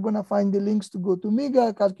 you're going to find the links to go to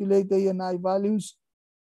MiGA, calculate ANI values,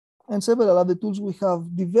 and several other tools we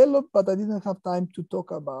have developed, but I didn't have time to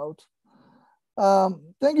talk about.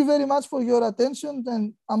 Thank you very much for your attention,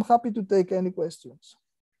 and I'm happy to take any questions.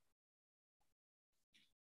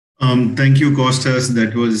 Thank you, Kostas.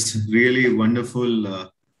 That was really wonderful.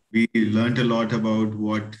 We learned a lot about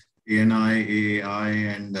what ANI, AAI,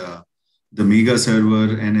 and the MiGA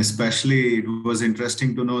server, and especially it was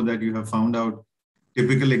interesting to know that you have found out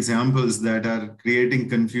typical examples that are creating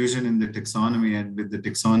confusion in the taxonomy, and with the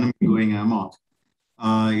taxonomy going amok.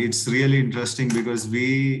 It's really interesting because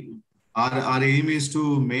our aim is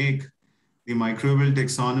to make the microbial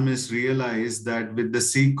taxonomists realize that with the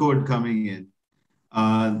C code coming in,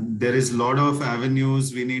 there is a lot of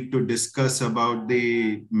avenues we need to discuss about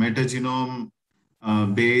the metagenome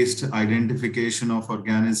based identification of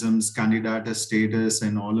organisms, candidata status,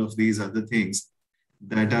 and all of these other things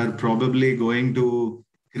that are probably going to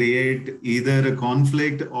create either a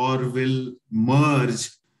conflict or will merge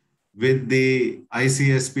with the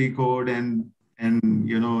ICSP code and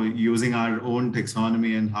using our own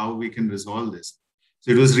taxonomy and how we can resolve this.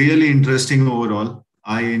 So it was really interesting overall.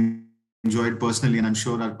 I enjoyed personally, and I'm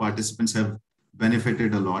sure our participants have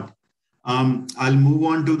benefited a lot. I'll move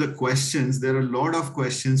on to the questions. There are a lot of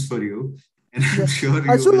questions for you, and I'm sure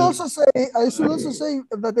I you should will. also say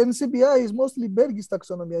that NCBI is mostly Berg's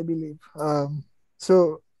taxonomy, I believe.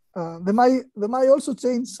 They might also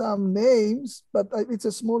change some names, but it's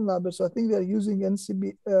a small number. So I think they are using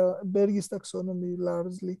Berg's taxonomy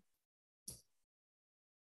largely.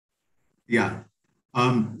 Yeah.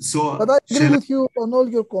 But I agree with you on all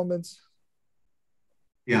your comments.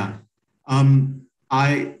 Yeah.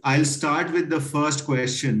 I'll start with the first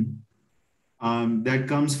question that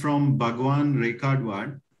comes from Bhagwan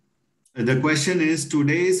Rekardwad. The question is,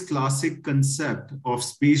 today's classic concept of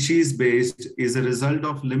species-based is a result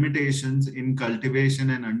of limitations in cultivation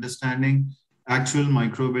and understanding actual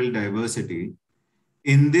microbial diversity.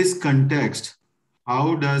 In this context,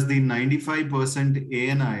 how does the 95%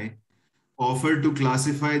 ANI offer to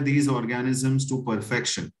classify these organisms to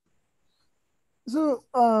perfection? So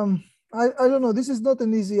I don't know. This is not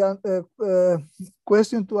an easy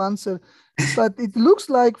question to answer, but it looks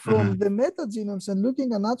like from the metagenomes and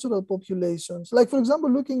looking at natural populations, like for example,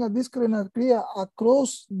 looking at this Crenarchaea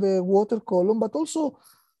across the water column, but also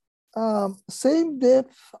same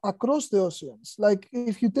depth across the oceans. Like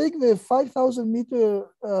if you take the 5,000 meter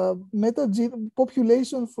metagenome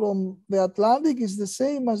population from the Atlantic, is the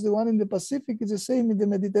same as the one in the Pacific, is the same in the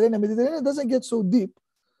Mediterranean. Mediterranean doesn't get so deep.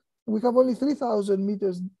 We have only 3,000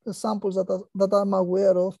 meters samples that I'm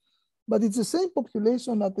aware of, but it's the same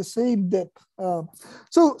population at the same depth.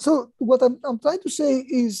 So what I'm trying to say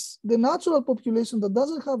is the natural population that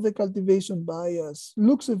doesn't have the cultivation bias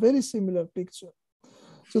looks a very similar picture.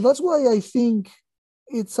 So that's why I think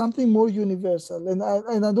it's something more universal, and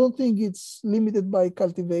I don't think it's limited by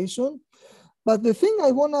cultivation. But the thing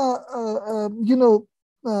I wanna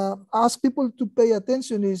ask people to pay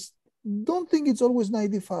attention is, don't think it's always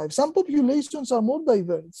 95. Some populations are more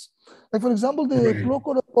diverse. Like for example, the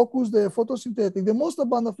Prokaryotic, the photosynthetic, the most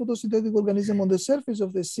abundant photosynthetic organism on the surface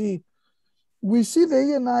of the sea, we see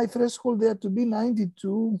the ANI threshold there to be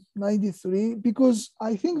 92, 93, because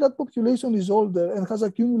I think that population is older and has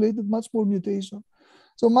accumulated much more mutation.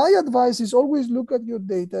 So my advice is always look at your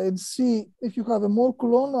data and see if you have a more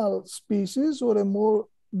clonal species or a more,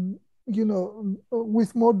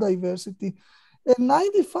 with more diversity. And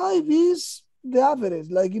 95 is the average.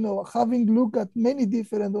 Like, having looked at many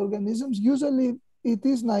different organisms, usually it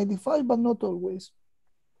is 95, but not always.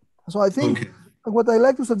 So I think what I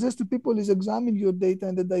like to suggest to people is examine your data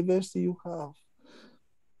and the diversity you have.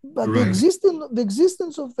 But the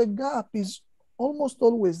existence of the gap is almost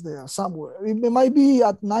always there somewhere. It might be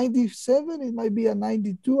at 97, it might be at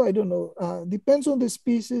 92, I don't know. Depends on the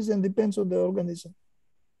species and depends on the organism.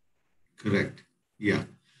 Correct. Yeah.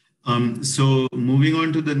 So moving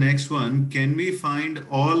on to the next one, can we find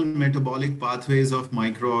all metabolic pathways of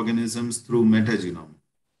microorganisms through metagenome?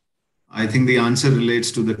 I think the answer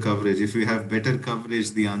relates to the coverage. If we have better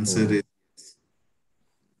coverage, the answer is yes.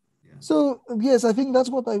 Yeah. So yes, I think that's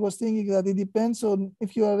what I was thinking, that it depends on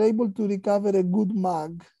if you are able to recover a good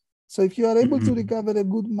MAG. So if you are able to recover a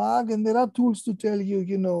good MAG, and there are tools to tell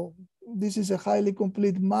you, this is a highly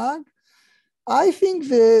complete MAG, I think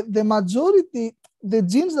the majority, the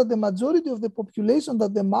genes that the majority of the population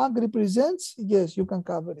that the MAG represents, yes, you can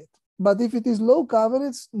cover it. But if it is low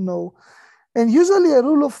coverage, no. And usually a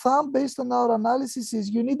rule of thumb based on our analysis is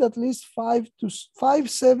you need at least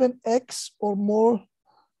 7x or more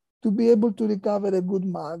to be able to recover a good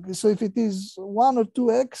MAG. So if it is 1 or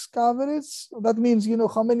 2x coverage, that means,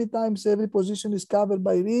 how many times every position is covered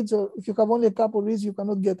by reads, or if you have only a couple of reads, you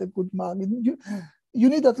cannot get a good MAG. You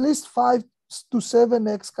need at least 5 to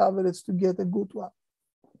 7x coverage to get a good one.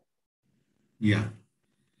 Yeah.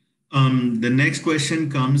 The next question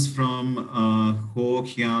comes from Ho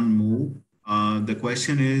Kian Mu. The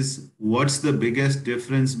question is, what's the biggest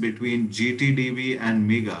difference between GTDB and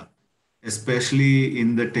MiGA, especially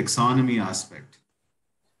in the taxonomy aspect?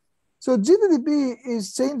 So GTDB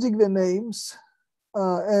is changing the names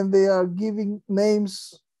and they are giving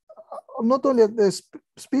names not only at the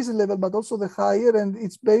species level, but also the higher, and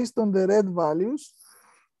it's based on the red values,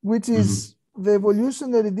 which is the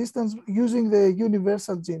evolutionary distance using the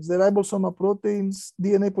universal genes, the ribosomal proteins,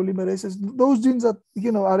 DNA polymerases. Those genes that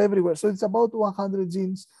are everywhere. So it's about 100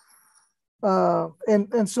 genes,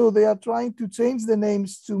 and so they are trying to change the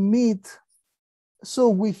names to meet. So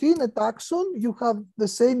within a taxon, you have the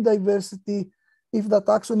same diversity if the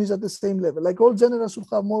taxon is at the same level. Like all genera should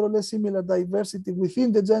have more or less similar diversity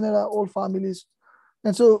within the genera, all families.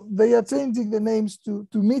 And so they are changing the names to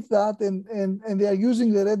meet that, and they are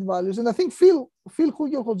using the red values. And I think Phil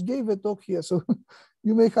Hugelholz gave a talk here, so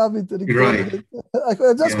you may have it recorded. Right.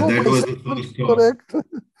 I just hope I said it correct.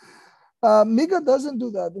 MiGA doesn't do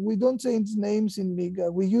that. We don't change names in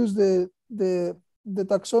MiGA. We use the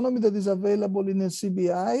taxonomy that is available in a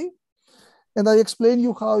CBI, and I explain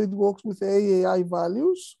you how it works with the AAI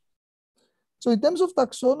values. So in terms of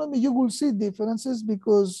taxonomy, you will see differences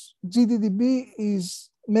because GDDB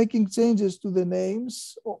is making changes to the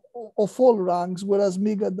names of all ranks, whereas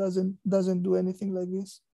MiGA doesn't do anything like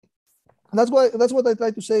this. That's what I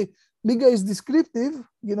try to say. MiGA is descriptive.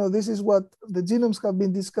 This is what the genomes have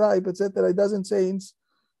been described, etc. It doesn't change.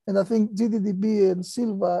 And I think GDDB and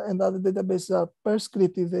Silva and other databases are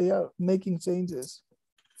prescriptive. They are making changes.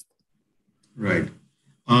 Right.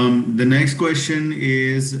 The next question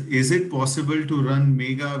is it possible to run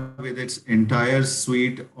MiGA with its entire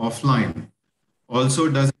suite offline? Also,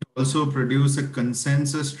 does it also produce a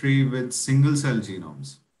consensus tree with single cell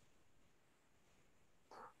genomes?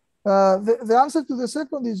 The answer to the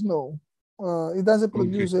second is no. It doesn't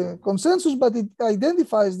produce a consensus, but it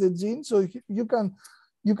identifies the gene, so you can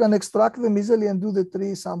extract them easily and do the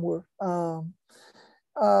tree somewhere.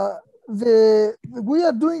 We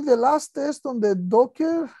are doing the last test on the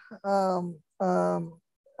Docker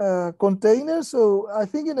container. So I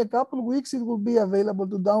think in a couple of weeks, it will be available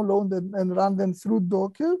to download them and run them through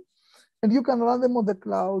Docker. And you can run them on the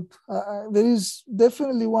cloud. There is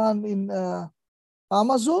definitely one in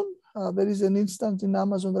Amazon. There is an instance in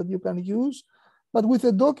Amazon that you can use. But with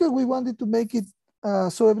the Docker, we wanted to make it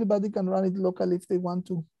so everybody can run it locally if they want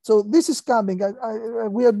to. So this is coming.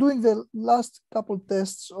 We are doing the last couple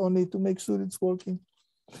tests on it to make sure it's working.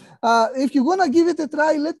 If you're gonna give it a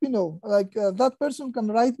try, let me know. Like that person can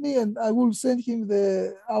write me, and I will send him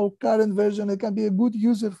our current version. It can be a good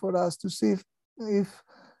user for us to see if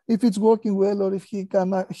it's working well, or if he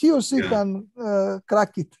or she can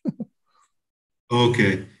crack it.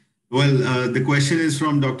 Okay. Well, the question is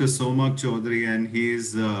from Dr. Somak Chaudhary, and he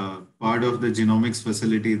is part of the genomics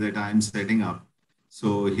facility that I'm setting up.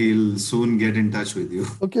 So he'll soon get in touch with you.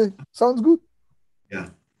 Okay, sounds good. Yeah,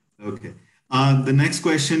 okay. The next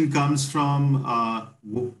question comes from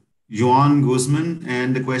Joan Guzman,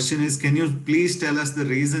 and the question is, can you please tell us the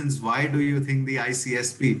reasons why do you think the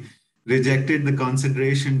ICSP rejected the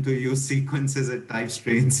consideration to use sequences at type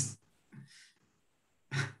strains?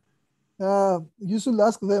 You should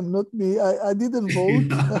ask them, not me. I didn't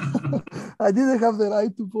vote. I didn't have the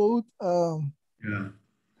right to vote.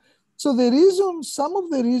 So some of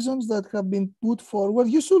the reasons that have been put forward,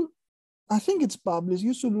 I think it's published,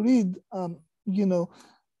 you should read,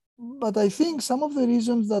 but I think some of the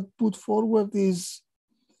reasons that put forward is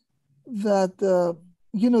that,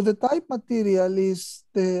 the type material is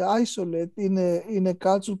the isolate in a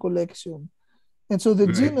culture collection. And so the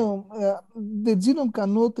genome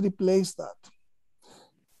cannot replace that.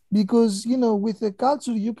 Because, with the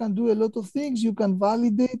culture, you can do a lot of things. You can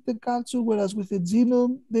validate the culture, whereas with the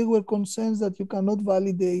genome, they were concerned that you cannot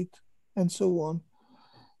validate and so on.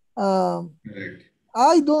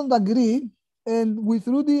 I don't agree. And with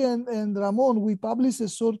Rudy and Ramon, we published a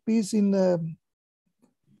short piece in,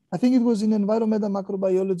 I think it was in Environmental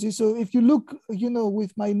Macrobiology. So if you look,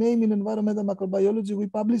 with my name in Environmental Macrobiology, we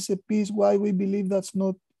published a piece why we believe that's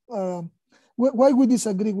not, why we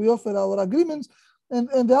disagree. We offer our agreements,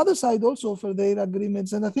 and the other side also offer their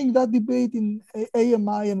agreements. And I think that debate in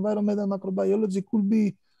AMI, Environmental Macrobiology, could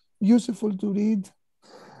be useful to read.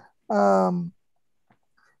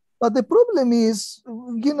 But the problem is,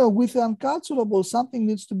 with unculturable, something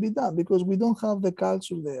needs to be done because we don't have the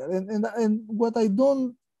culture there. And what I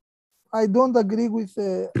don't agree with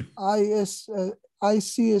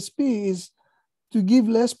ICSP is to give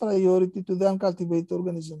less priority to the uncultivated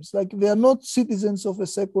organisms. Like they are not citizens of a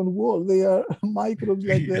second world. They are microbes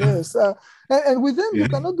like the rest. And with them, you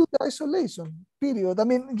cannot do the isolation, period. I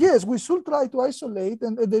mean, yes, we should try to isolate.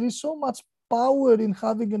 And there is so much power in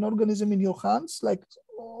having an organism in your hands. Like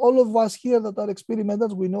all of us here that are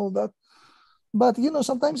experimenters, we know that. But,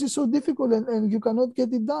 sometimes it's so difficult and you cannot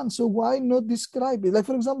get it done. So why not describe it? Like,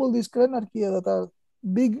 for example, these Krenarchaea that are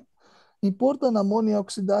big important ammonia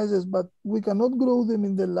oxidizers, but we cannot grow them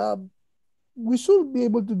in the lab, we should be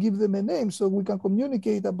able to give them a name so we can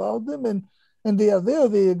communicate about them, and they are there,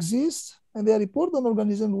 they exist, and they are important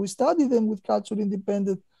organisms. We study them with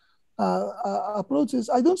culture-independent approaches.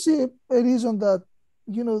 I don't see a reason that,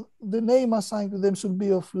 the name assigned to them should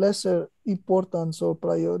be of lesser importance or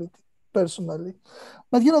priority, personally.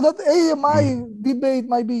 But, that AMI debate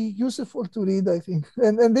might be useful to read, I think.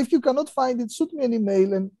 And if you cannot find it, shoot me an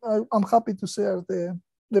email, and I'm happy to share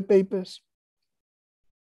the papers.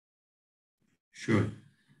 Sure.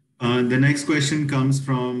 The next question comes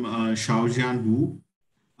from Xiaojian Wu.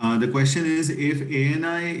 The question is, if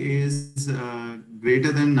ANI is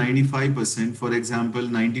greater than 95%, for example,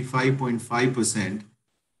 95.5%,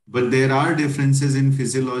 but there are differences in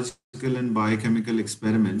physiological and biochemical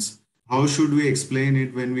experiments, how should we explain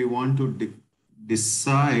it when we want to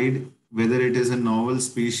decide whether it is a novel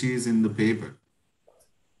species in the paper?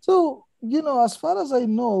 So, as far as I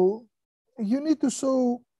know, you need to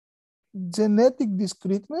show genetic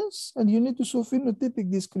discreteness and you need to show phenotypic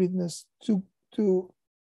discreteness to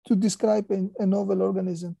describe a novel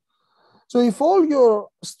organism. So if all your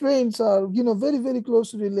strains are, very, very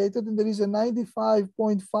closely related, and there is a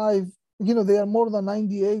 95.5, they are more than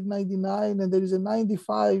 98, 99, and there is a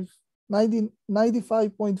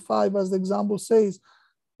 95.5, as the example says,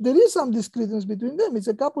 there is some discreteness between them. It's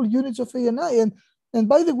a couple units of ANI. And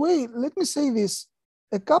by the way, let me say this,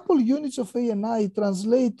 a couple units of ANI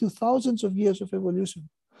translate to thousands of years of evolution.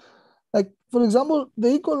 Like, for example,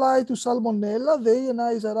 the E. coli to Salmonella, the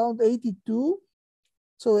ANI is around 82,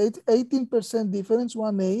 so 18% difference,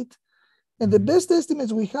 1/8. And the best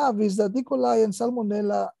estimates we have is that E. coli and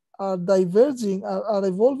Salmonella are diverging, are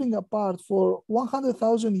evolving apart for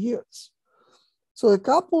 100,000 years. So a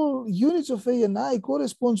couple units of ANI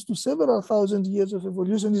corresponds to several thousand years of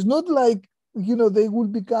evolution. It's not like, they will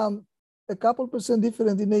become a couple percent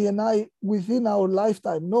different in ANI within our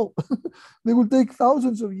lifetime. No, they will take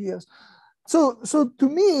thousands of years. So to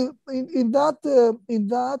me, in that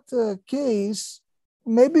case,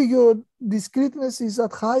 maybe your discreteness is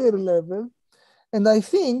at higher level. And I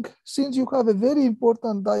think since you have a very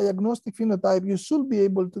important diagnostic phenotype, you should be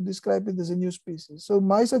able to describe it as a new species. So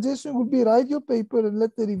my suggestion would be write your paper and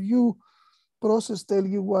let the review process tell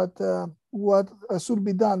you what should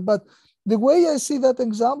be done. But the way I see that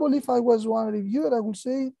example, if I was one reviewer, I would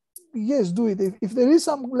say, yes, do it. If there is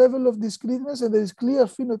some level of discreteness and there is clear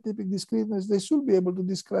phenotypic discreteness, they should be able to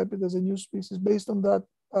describe it as a new species based on that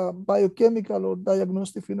biochemical or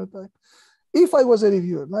diagnostic phenotype. If I was a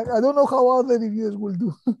reviewer, I don't know how other reviewers will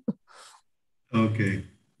do. Okay,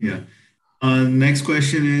 yeah. Next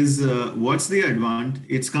question is, what's the advantage?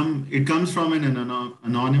 It comes from an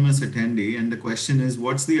anonymous attendee, and the question is,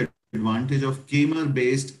 what's the advantage of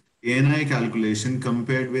Kmer-based ANI calculation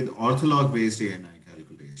compared with ortholog-based ANI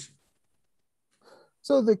calculation?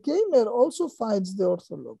 So the Kmer also finds the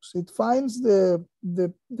orthologs. It finds the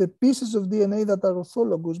pieces of DNA that are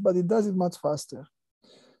orthologous, but it does it much faster.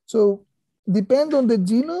 So depend on the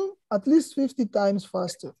genome, at least 50 times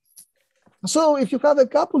faster. So if you have a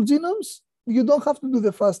couple genomes, you don't have to do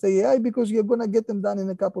the fast AI because you're going to get them done in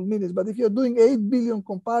a couple minutes. But if you're doing 8 billion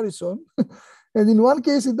comparison, and in one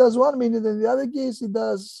case it does 1 minute, and the other case it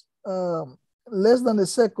does less than a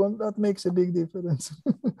second, that makes a big difference.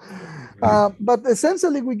 But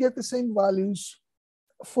essentially, we get the same values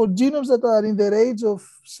for genomes that are in the range of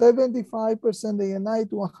 75% ANI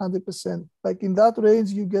to 100%. Like in that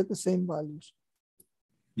range, you get the same values.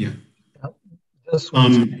 Yeah. Just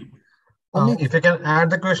one if you can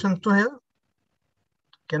add the question to here.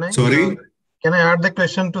 Can I? Sorry? Can I add the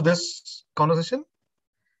question to this conversation?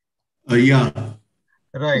 Yeah.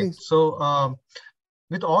 Right. Please. So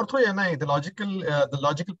with ortho-NI, the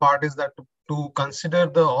logical part is that to consider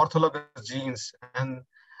the orthologous genes and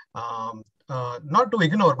not to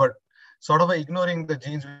ignore, but sort of ignoring the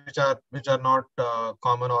genes which are not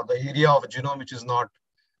common, or the area of genome which is not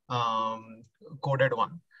coded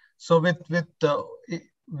one. So with the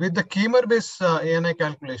Kmer-based ANI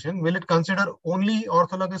calculation, will it consider only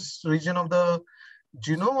orthologous region of the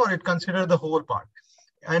genome, or it consider the whole part?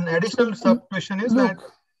 An additional sub question is that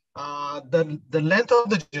the length of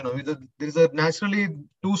the genome, there is a naturally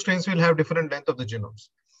two strains will have different length of the genomes.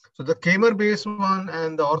 So the Kmer-based one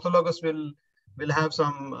and the orthologous will have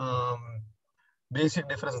some basic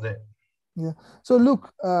difference there. Yeah. So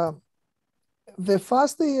look, the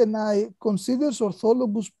fast ANI considers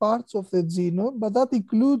orthologous parts of the genome, but that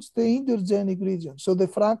includes the intergenic region, so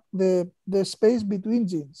the space between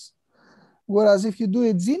genes. Whereas if you do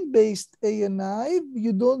a gene-based ANI,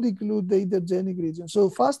 you don't include the intergenic region. So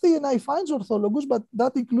fast ANI finds orthologous, but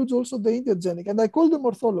that includes also the intergenic. And I call them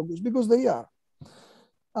orthologous because they are.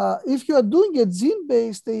 If you are doing a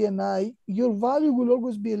gene-based ANI, your value will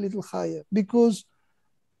always be a little higher because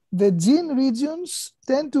the gene regions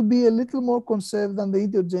tend to be a little more conserved than the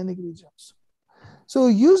intergenic regions. So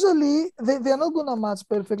usually they are not going to match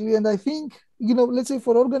perfectly. And I think, let's say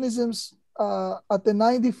for organisms at the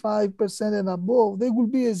 95% and above, there will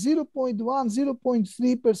be a 0.1,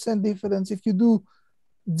 0.3% difference if you do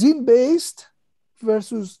gene-based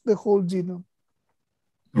versus the whole genome.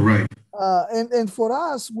 Right. And for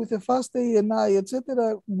us, with a fast ANI,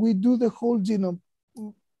 etc., we do the whole genome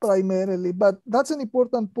primarily. But that's an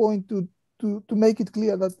important point to make it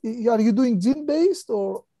clear that are you doing gene-based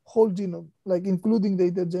or whole genome, like including the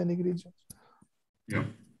intergenic regions? Yeah.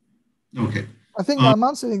 Okay. I think I'm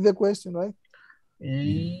answering the question, right?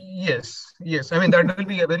 Yes. I mean, that will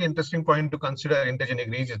be a very interesting point to consider intergenic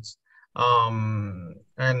regions.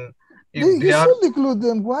 And if you should include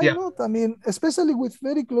them. Why not? I mean, especially with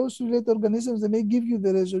very close related organisms, they may give you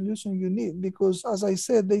the resolution you need because, as I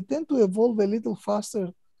said, they tend to evolve a little faster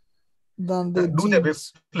than the genes. Do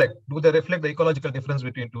they reflect the ecological difference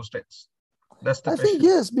between two states? That's the question. I think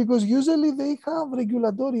yes, because usually they have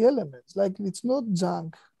regulatory elements. Like it's not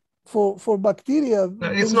junk. For bacteria,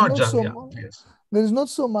 it's not junk. Yes. There is not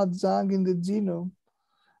so much junk in the genome,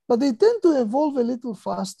 but they tend to evolve a little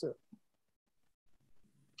faster.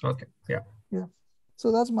 Okay. Yeah.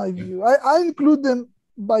 So that's my view. I include them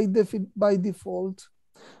by default,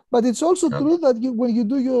 but it's also true that when you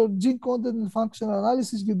do your gene content and functional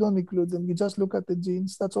analysis, you don't include them. You just look at the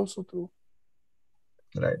genes. That's also true.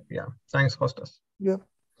 Right. Yeah. Thanks, Kostas. Yeah.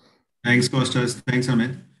 Thanks, Kostas. Thanks,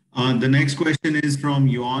 Amit. The next question is from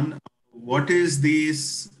Yuan. What is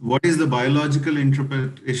the biological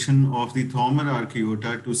interpretation of the Thommer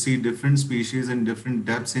archaeota to see different species in different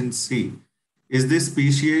depths in sea? Is this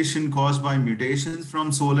speciation caused by mutations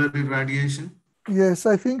from solar irradiation? Yes,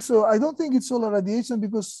 I think so. I don't think it's solar radiation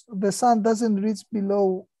because the sun doesn't reach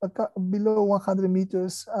below 100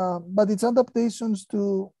 meters, but it's adaptations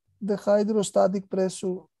to the hydrostatic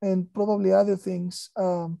pressure and probably other things.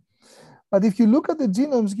 But if you look at the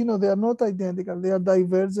genomes, they are not identical. They are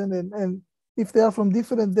divergent, and if they are from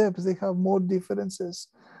different depths, they have more differences.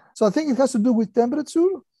 So I think it has to do with temperature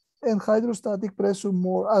and hydrostatic pressure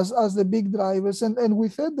more as the big drivers. And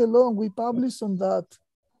with Ed DeLong, we published on that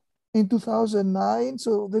in 2009.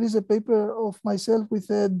 So there is a paper of myself with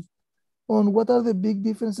Ed on what are the big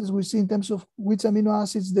differences we see in terms of which amino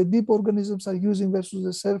acids the deep organisms are using versus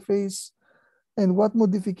the surface, and what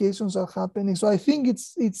modifications are happening. So I think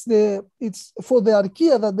it's for the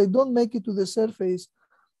archaea that they don't make it to the surface.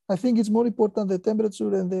 I think it's more important the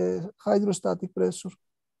temperature and the hydrostatic pressure.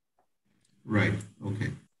 Right.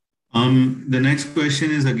 Okay. The next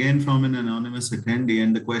question is again from an anonymous attendee,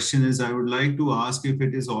 and the question is: I would like to ask if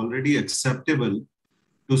it is already acceptable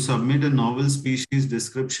to submit a novel species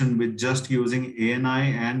description with just using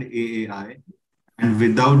ANI and AAI and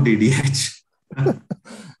without DDH.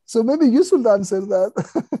 So maybe you should answer that.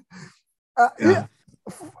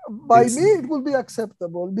 By me, it will be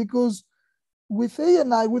acceptable because with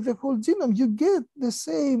ANI, with the whole genome, you get the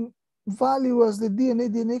same value as the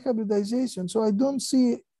DNA hybridization. So I don't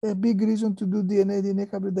see a big reason to do DNA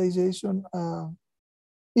hybridization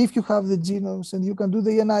if you have the genomes and you can do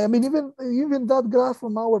the ANI. I mean, even that graph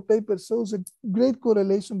from our paper shows a great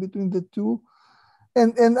correlation between the two.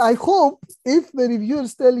 And I hope if the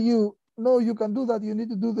reviewers tell you, no, you can do that, you need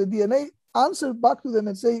to do the DNA, answer back to them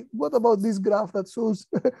and say, what about this graph that shows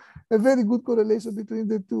a very good correlation between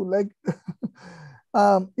the two? Like,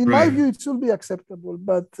 in my view, it should be acceptable,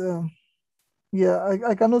 but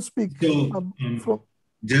I cannot speak. So,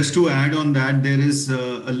 just to add on that, there is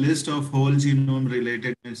a list of whole genome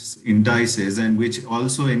relatedness indices, and which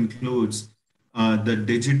also includes the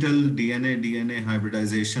digital DNA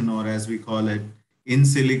hybridization, or as we call it, in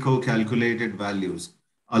silico calculated values,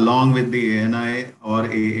 along with the ANI or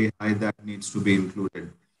AAI that needs to be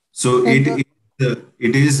included. So it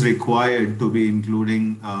is required to be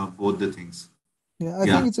including both the things. Yeah, I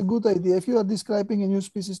think it's a good idea. If you are describing a new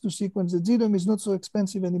species to sequence, the genome is not so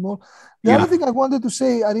expensive anymore. The other thing I wanted to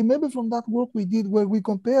say, I remember from that work we did where we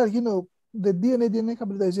compare, the DNA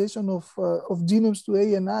hybridization of genomes to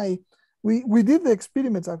ANI. We did the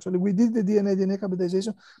experiments, actually. We did the DNA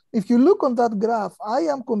hybridization. If you look on that graph, I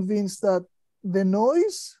am convinced that the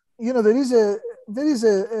noise, there is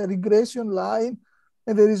a regression line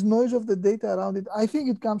and there is noise of the data around it. I think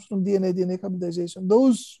it comes from DNA hybridization.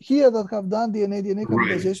 Those here that have done DNA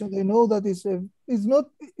hybridization, they know that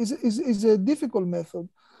it's a difficult method.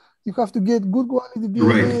 You have to get good quality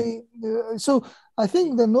DNA. So I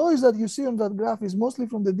think the noise that you see on that graph is mostly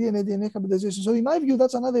from the DNA hybridization. So in my view,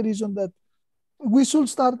 that's another reason that we should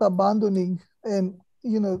start abandoning and,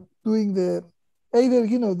 doing the either,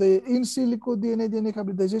 the in silico DNA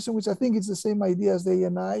hybridization, which I think is the same idea as the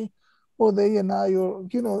ANI, or the ANI, or,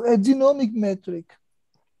 a genomic metric.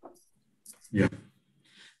 Yeah.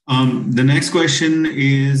 The next question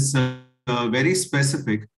is very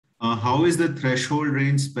specific. How is the threshold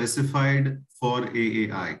range specified for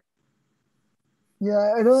AAI?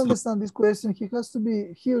 Yeah, I don't understand this question. He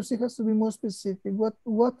or she has to be more specific.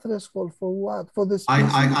 What threshold for what? For the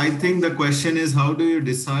species? I think the question is, how do you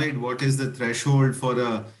decide what is the threshold for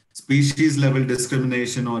a species level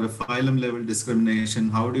discrimination or a phylum level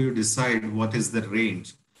discrimination? How do you decide what is the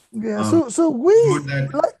range? Yeah, so we,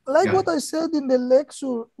 what I said in the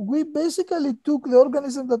lecture, we basically took the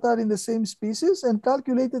organisms that are in the same species and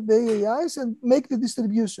calculated the AAIs and make the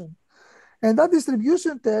distribution. And that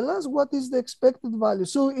distribution tells us what is the expected value.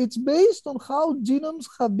 So it's based on how genomes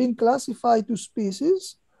have been classified to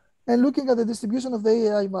species and looking at the distribution of the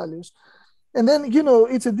AAI values. And then,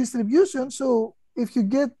 it's a distribution. So if you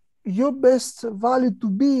get your best value to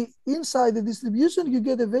be inside the distribution, you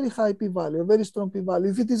get a very high p-value, a very strong p-value.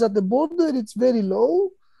 If it is at the border, it's very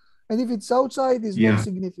low. And if it's outside, it's not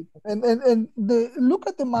significant. And look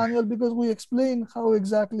at the manual, because we explain how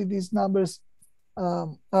exactly these numbers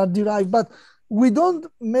are derived, but we don't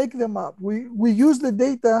make them up. We use the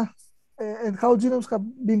data and how genomes have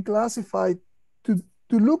been classified to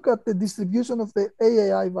look at the distribution of the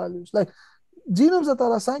AAI values, like genomes that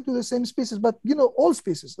are assigned to the same species, but all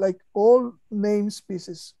species, like all named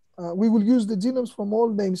species. We will use the genomes from all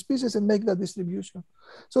named species and make that distribution.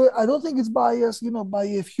 So I don't think it's biased, by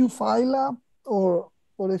a few phyla or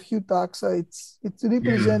a few taxa. It's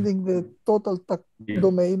representing the total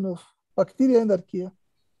domain of bacteria and archaea.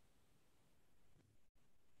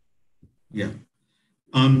 Yeah.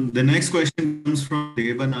 The next question comes from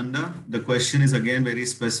Devananda. The question is again very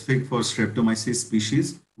specific for Streptomyces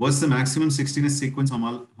species. What's the maximum 16S sequence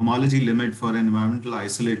homology limit for an environmental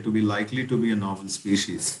isolate to be likely to be a novel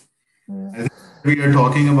species? Yeah. We are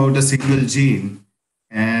talking about a single gene,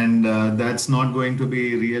 and that's not going to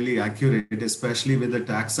be really accurate, especially with the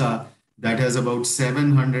taxa that has about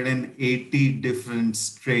 780 different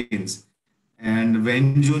strains. And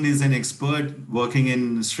Wenjun is an expert working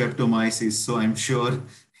in Streptomyces, so I'm sure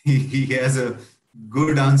he has a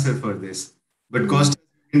good answer for this. But Kostas,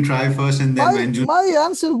 you can try first, and then Wenjun. My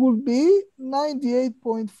answer would be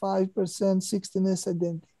 98.5% 16S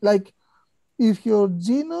identity. Like, if your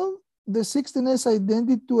genome, the 16S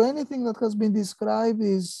identity to anything that has been described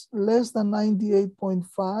is less than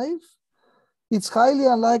 98.5, it's highly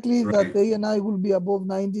unlikely that the ANI will be above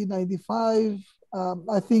 90, 95.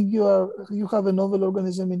 I think you have a novel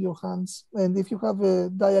organism in your hands. And if you have a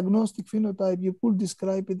diagnostic phenotype, you could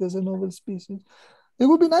describe it as a novel species. It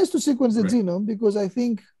would be nice to sequence the genome, because I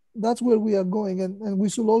think that's where we are going, and we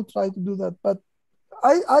should all try to do that. But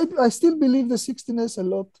I still believe the 16S a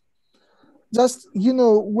lot. Just,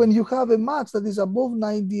 when you have a match that is above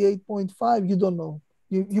 98.5, you don't know.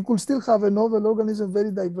 You could still have a novel organism,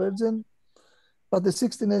 very divergent, but the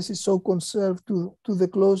 16S is so conserved to the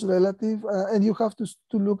close relative, and you have to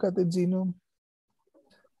look at the genome.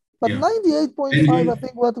 But 98.5, I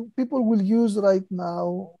think what people will use right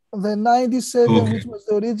now, the 97, which was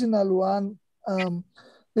the original one,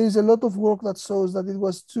 there is a lot of work that shows that it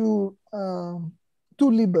was too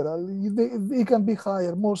liberal. It can be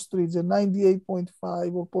higher, more stringent,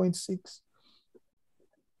 98.5 or 0.6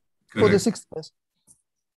 for the 16S.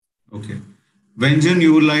 Okay. Wenjun,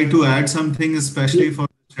 you would like to add something, especially for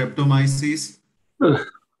Streptomyces?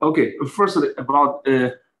 Okay. First, about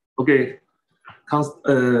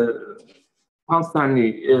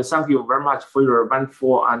Konstantin, thank you very much for your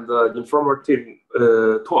wonderful and informative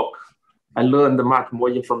talk. I learned much more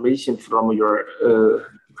information from your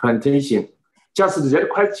presentation. Just that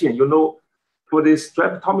question, for the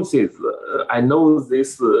Streptomyces, I know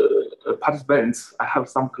this participants. I have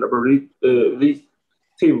some collaborative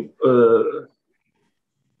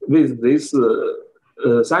with this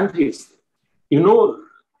scientist.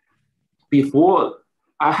 Before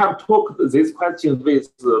I have talked this question with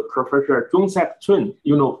Professor Jung-Sek Chun,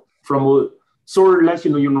 from Seoul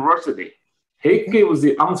National University. He gave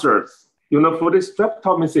the answers, for the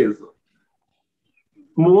Streptomyces,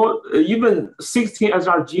 more, even 16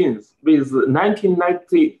 SR genes with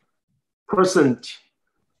 1990%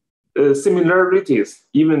 similarities,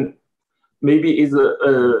 even maybe is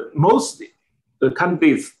most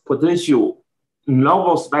candidates potential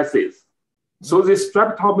novel species. So the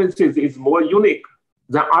Streptomyces is more unique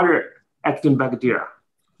than other actin bacteria.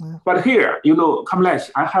 But here, you know, Kamlesh,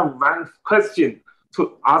 I have one question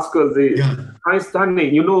to ask the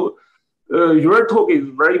Konstantin. You know, your talk is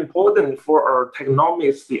very important for our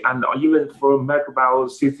taxonomists and even for microbial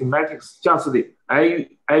systematics. Just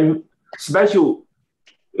I'm special,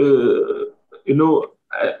 you know,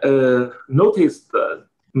 noticed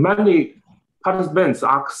many participants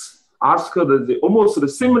ask almost the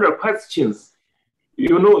similar questions.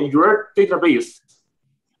 You know, your database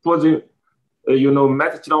for the you know,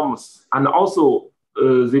 metagenomes, and also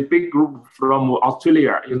the big group from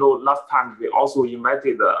Australia. You know, last time we also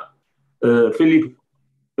invited Philip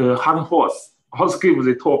Hagenhorst also give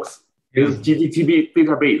the talks with GDTB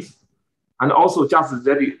database, and also just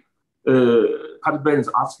that participants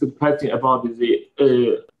asked the question about the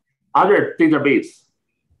other database.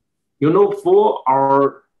 You know, for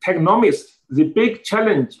our taxonomists, the big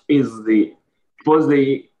challenge is for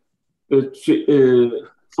the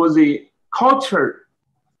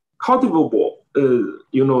cultivable,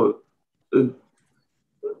 you know,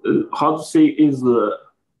 how to say is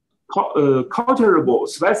culturable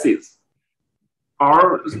species.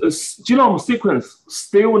 Our genome sequence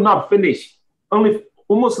still not finished, only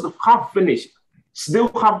almost half finished, still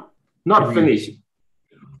have not finished.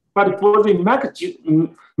 But for the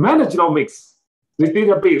metagenomics, the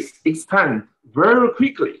database expand very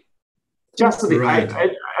quickly. Just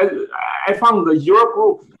I found that your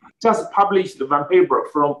group just published one paper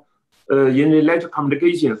from in electrical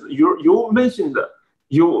communications. You mentioned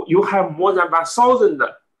you have more than 1,000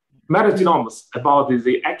 metagenomes about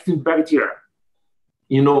the actin bacteria.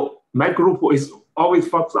 You know, my group is always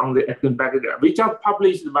focused on the actin bacteria. We just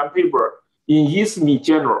published one paper in BISMiS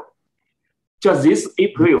journal. Just this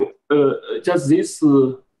April, just this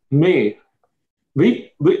May,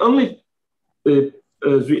 we only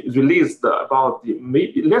released about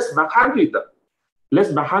maybe less than 100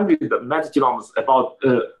 metagenomes about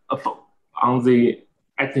on the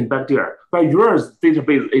actin bacteria. But yours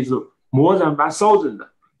database is more than 1,000.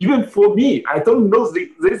 Even for me, I don't know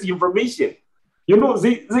this information. You know,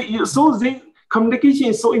 so the communication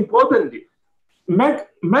is so important.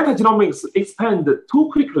 Metagenomics expand too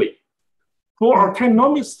quickly. For our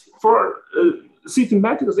taxonomists, for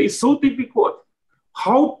systematics, it's so difficult.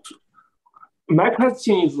 My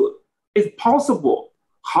question is it possible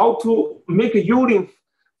how to make a union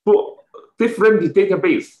for different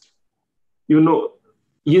database? You know,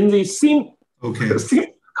 in the same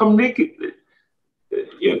community,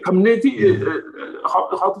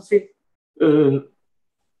 how to say?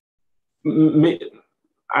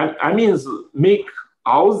 I mean, make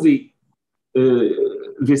all the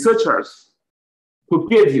researchers to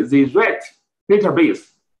get the right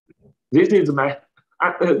database. This is my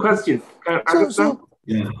question.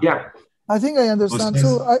 Yeah. I think I understand.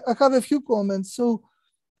 So I have a few comments. So,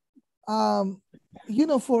 you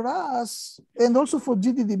know, for us and also for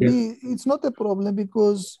GDDB, it's not a problem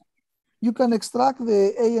because you can extract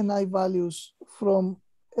the ANI values from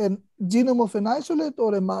a genome of an isolate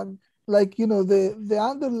or a MAG. Like, you know, the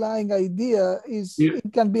underlying idea is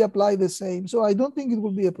it can be applied the same. So I don't think it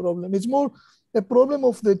will be a problem. It's more a problem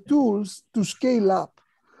of the tools to scale up.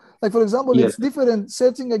 Like, for example, it's different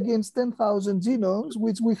searching against 10,000 genomes,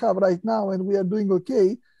 which we have right now, and we are doing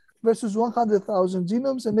okay, versus 100,000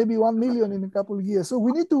 genomes and maybe 1 million in a couple of years. So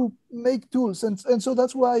we need to make tools. And so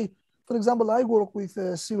that's why, for example, I work with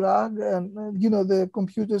Sirag and, you know, the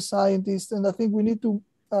computer scientists, and I think we need to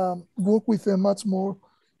work with them much more,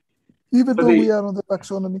 even though we are on the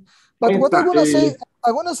taxonomy. But what I want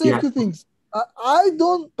to say a few things. I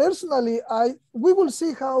don't personally, we will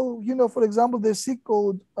see how, you know, for example, the C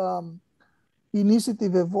code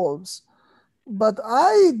initiative evolves. But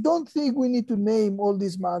I don't think we need to name all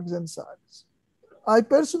these marks and SAGs. I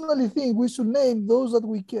personally think we should name those that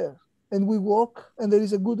we care and we work and there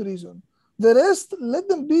is a good reason. The rest, let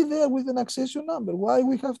them be there with an accession number. Why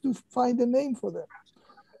we have to find a name for them?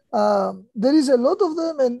 There is a lot of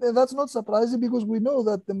them, and that's not surprising because we know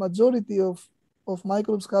that the majority of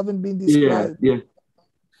microbes haven't been described.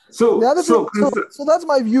 So that's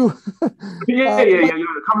my view.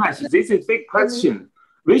 Kamlesh, this is a big question.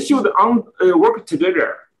 We should work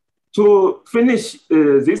together to finish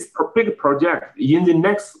this big project in the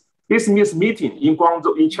next BISMiS meeting in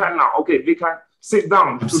Guangzhou, in China. Okay, we can sit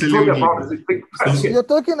down to talk about this big question. You're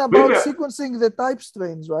talking about sequencing the type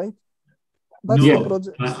strains, right? That's the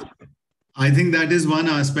project. I think that is one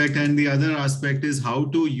aspect, and the other aspect is how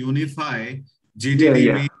to unify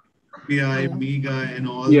GDDB, MiGA, and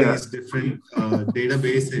all these different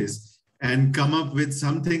databases, and come up with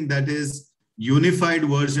something that is unified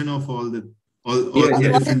version of all the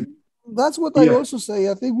different. That's what I also say.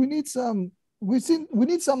 I think we need some we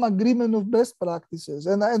need some agreement of best practices,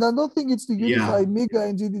 and I don't think it's to unify MiGA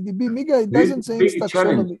and GDDB. MiGA, it doesn't change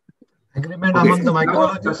taxonomy. Agreement among the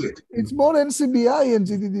microbiologists. It's more NCBI and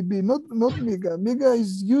GDDB, not MiGA. MiGA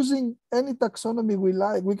is using any taxonomy we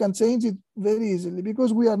like. We can change it very easily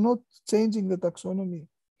because we are not changing the taxonomy.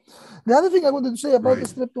 The other thing I wanted to say about the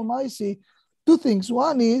streptomyces, two things.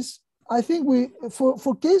 One is, I think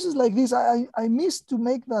for cases like this, I missed to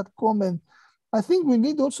make that comment. I think we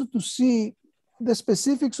need also to see the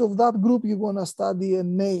specifics of that group you want to study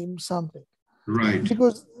and name something. Right.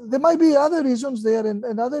 Because there might be other reasons there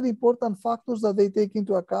and other important factors that they take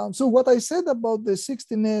into account. So what I said about the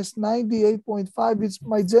 16S 98.5 is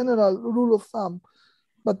my general rule of thumb.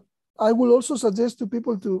 But I will also suggest to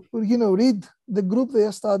people to, read the group they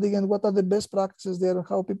are studying and what are the best practices there and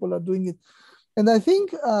how people are doing it. And I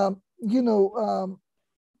think,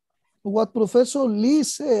 what Professor Lee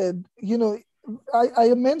said,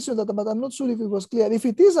 I mentioned that, but I'm not sure if it was clear. If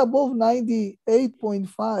it is above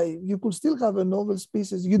 98.5, you could still have a novel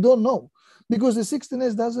species. You don't know because the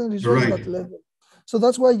 16S doesn't resolve that level. So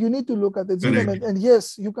that's why you need to look at the genome. And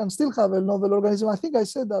yes, you can still have a novel organism. I think I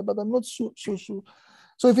said that, but I'm not so sure.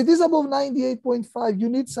 So if it is above 98.5, you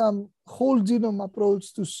need some whole genome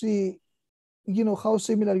approach to see, how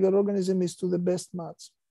similar your organism is to the best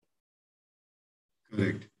match.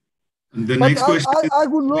 Correct. The next question I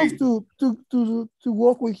would love to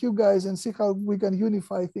work with you guys and see how we can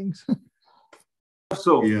unify things.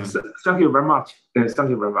 So, thank you very much. Thank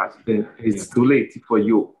you very much. It's too late for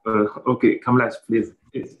you. Okay, Kamlesh, please.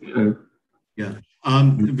 We'll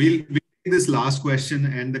take this last question,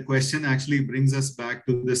 and the question actually brings us back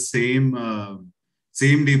to the same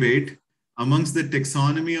debate amongst the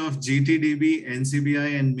taxonomy of GTDB,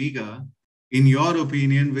 NCBI, and MiGA. In your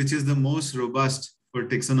opinion, which is the most robust for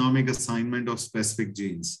taxonomic assignment of specific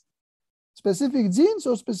genes? Specific genes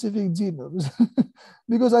or specific genomes?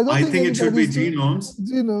 Because I think it should be genomes.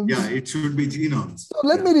 Genomes. Yeah, it should be genomes. So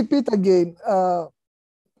let me repeat again.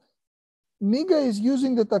 MiGA is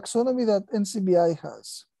using the taxonomy that NCBI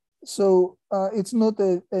has. So it's not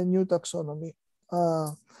a new taxonomy.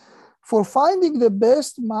 For finding the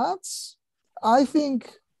best match, I think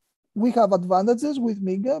we have advantages with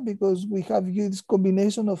MiGA because we have this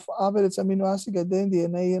combination of average amino acid identity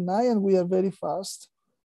and ANI, and we are very fast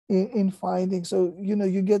in finding. So,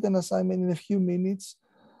 you get an assignment in a few minutes,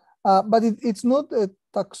 but it's not a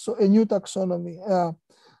new taxonomy.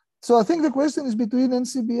 So I think the question is between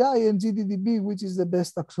NCBI and GDDB, which is the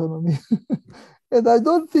best taxonomy. And I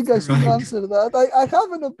don't think I should answer that. I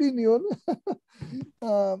have an opinion,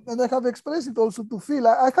 and I have expressed it also to Phil.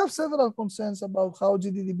 I have several concerns about how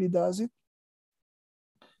GDDB does it.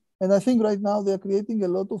 And I think right now they're creating a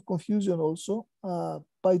lot of confusion also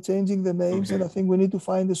by changing the names, and I think we need to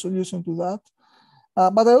find a solution to that.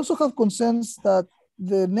 But I also have concerns that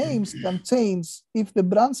the names can change if the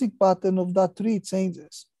branching pattern of that tree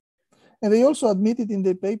changes. And they also admitted in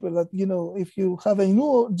the paper that, if you have a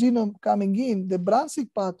new genome coming in, the branching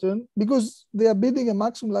pattern, because they are building a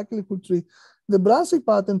maximum likelihood tree, the branching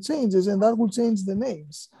pattern changes and that will change the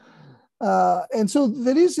names. And so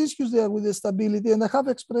there is issues there with the stability, and I have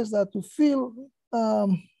expressed that to Phil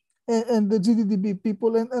and the GDDB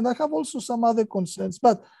people, and I have also some other concerns.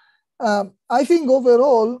 But I think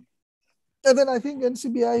overall, and then I think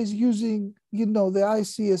NCBI is using, the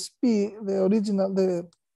ICSP, the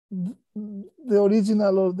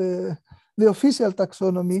original or the official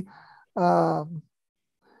taxonomy.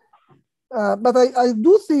 But I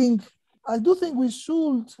do think we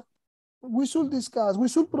should discuss, we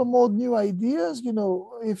should promote new ideas,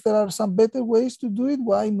 if there are some better ways to do it,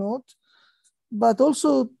 why not? But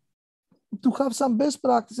also to have some best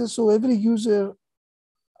practices so every user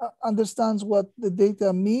understands what the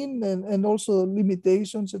data mean and also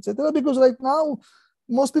limitations, etc. Because right now,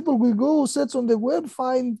 most people will go search on the web,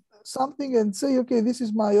 find something and say, okay, this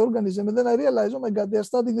is my organism. And then I realize, oh my God, they're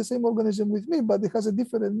studying the same organism with me, but it has a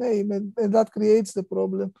different name, and that creates the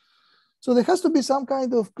problem. So there has to be some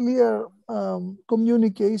kind of clear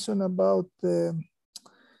communication about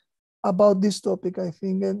this topic, I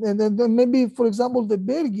think. And then maybe, for example, the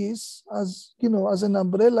Bergis, as an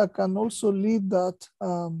umbrella, can also lead that,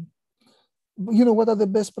 what are the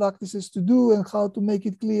best practices to do and how to make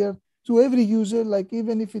it clear to every user, like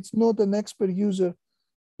even if it's not an expert user,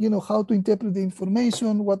 how to interpret the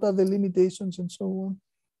information, what are the limitations, and so on.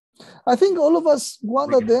 I think all of us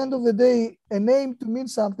want at the end of the day a name to mean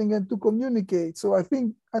something and to communicate. So I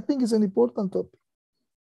think it's an important topic.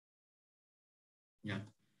 Yeah.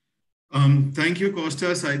 Thank you,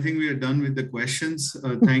 Kostas. I think we are done with the questions.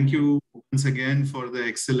 Thank you once again for the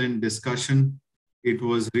excellent discussion. It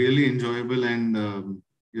was really enjoyable, and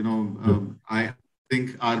I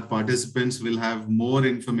think our participants will have more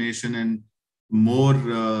information and more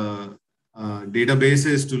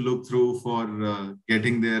databases to look through for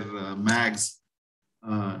getting their MAGs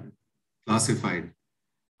classified.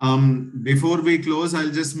 Before we close, I'll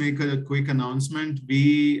just make a quick announcement.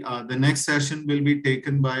 The next session will be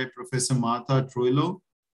taken by Professor Martha Troilo.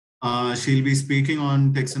 She'll be speaking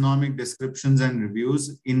on taxonomic descriptions and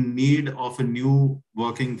reviews in need of a new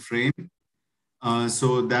working frame.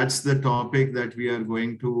 So that's the topic that we are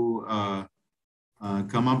going to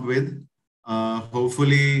come up with.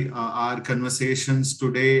 Hopefully, our conversations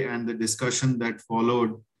today and the discussion that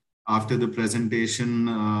followed after the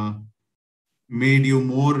presentation made you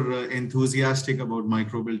more enthusiastic about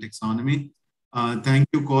microbial taxonomy. Thank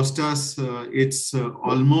you, Kostas. It's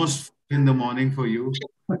almost in the morning for you.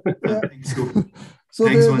 Yeah. So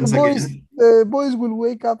thanks once again. The boys will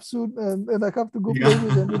wake up soon, and I have to go play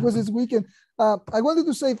with them because it's weekend. I wanted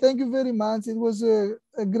to say thank you very much. It was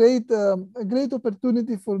a great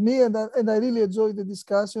opportunity for me, and I really enjoyed the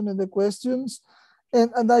discussion and the questions.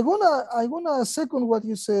 And I wanna second what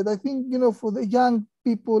you said. I think for the young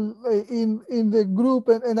people in the group,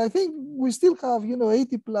 and I think we still have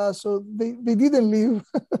 80 plus, so they didn't leave.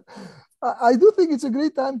 I do think it's a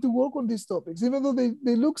great time to work on these topics, even though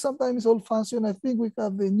they look sometimes old-fashioned. I think we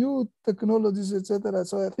have the new technologies, etc.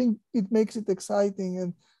 So I think it makes it exciting,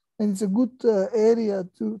 and it's a good area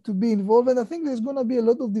to be involved. And I think there's going to be a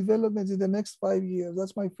lot of developments in the next 5 years.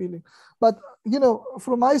 That's my feeling. But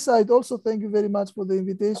from my side, also thank you very much for the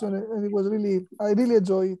invitation, and it was I really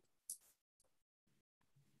enjoyed it.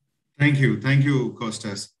 Thank you,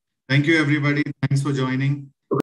 Kostas. Thank you, everybody. Thanks for joining.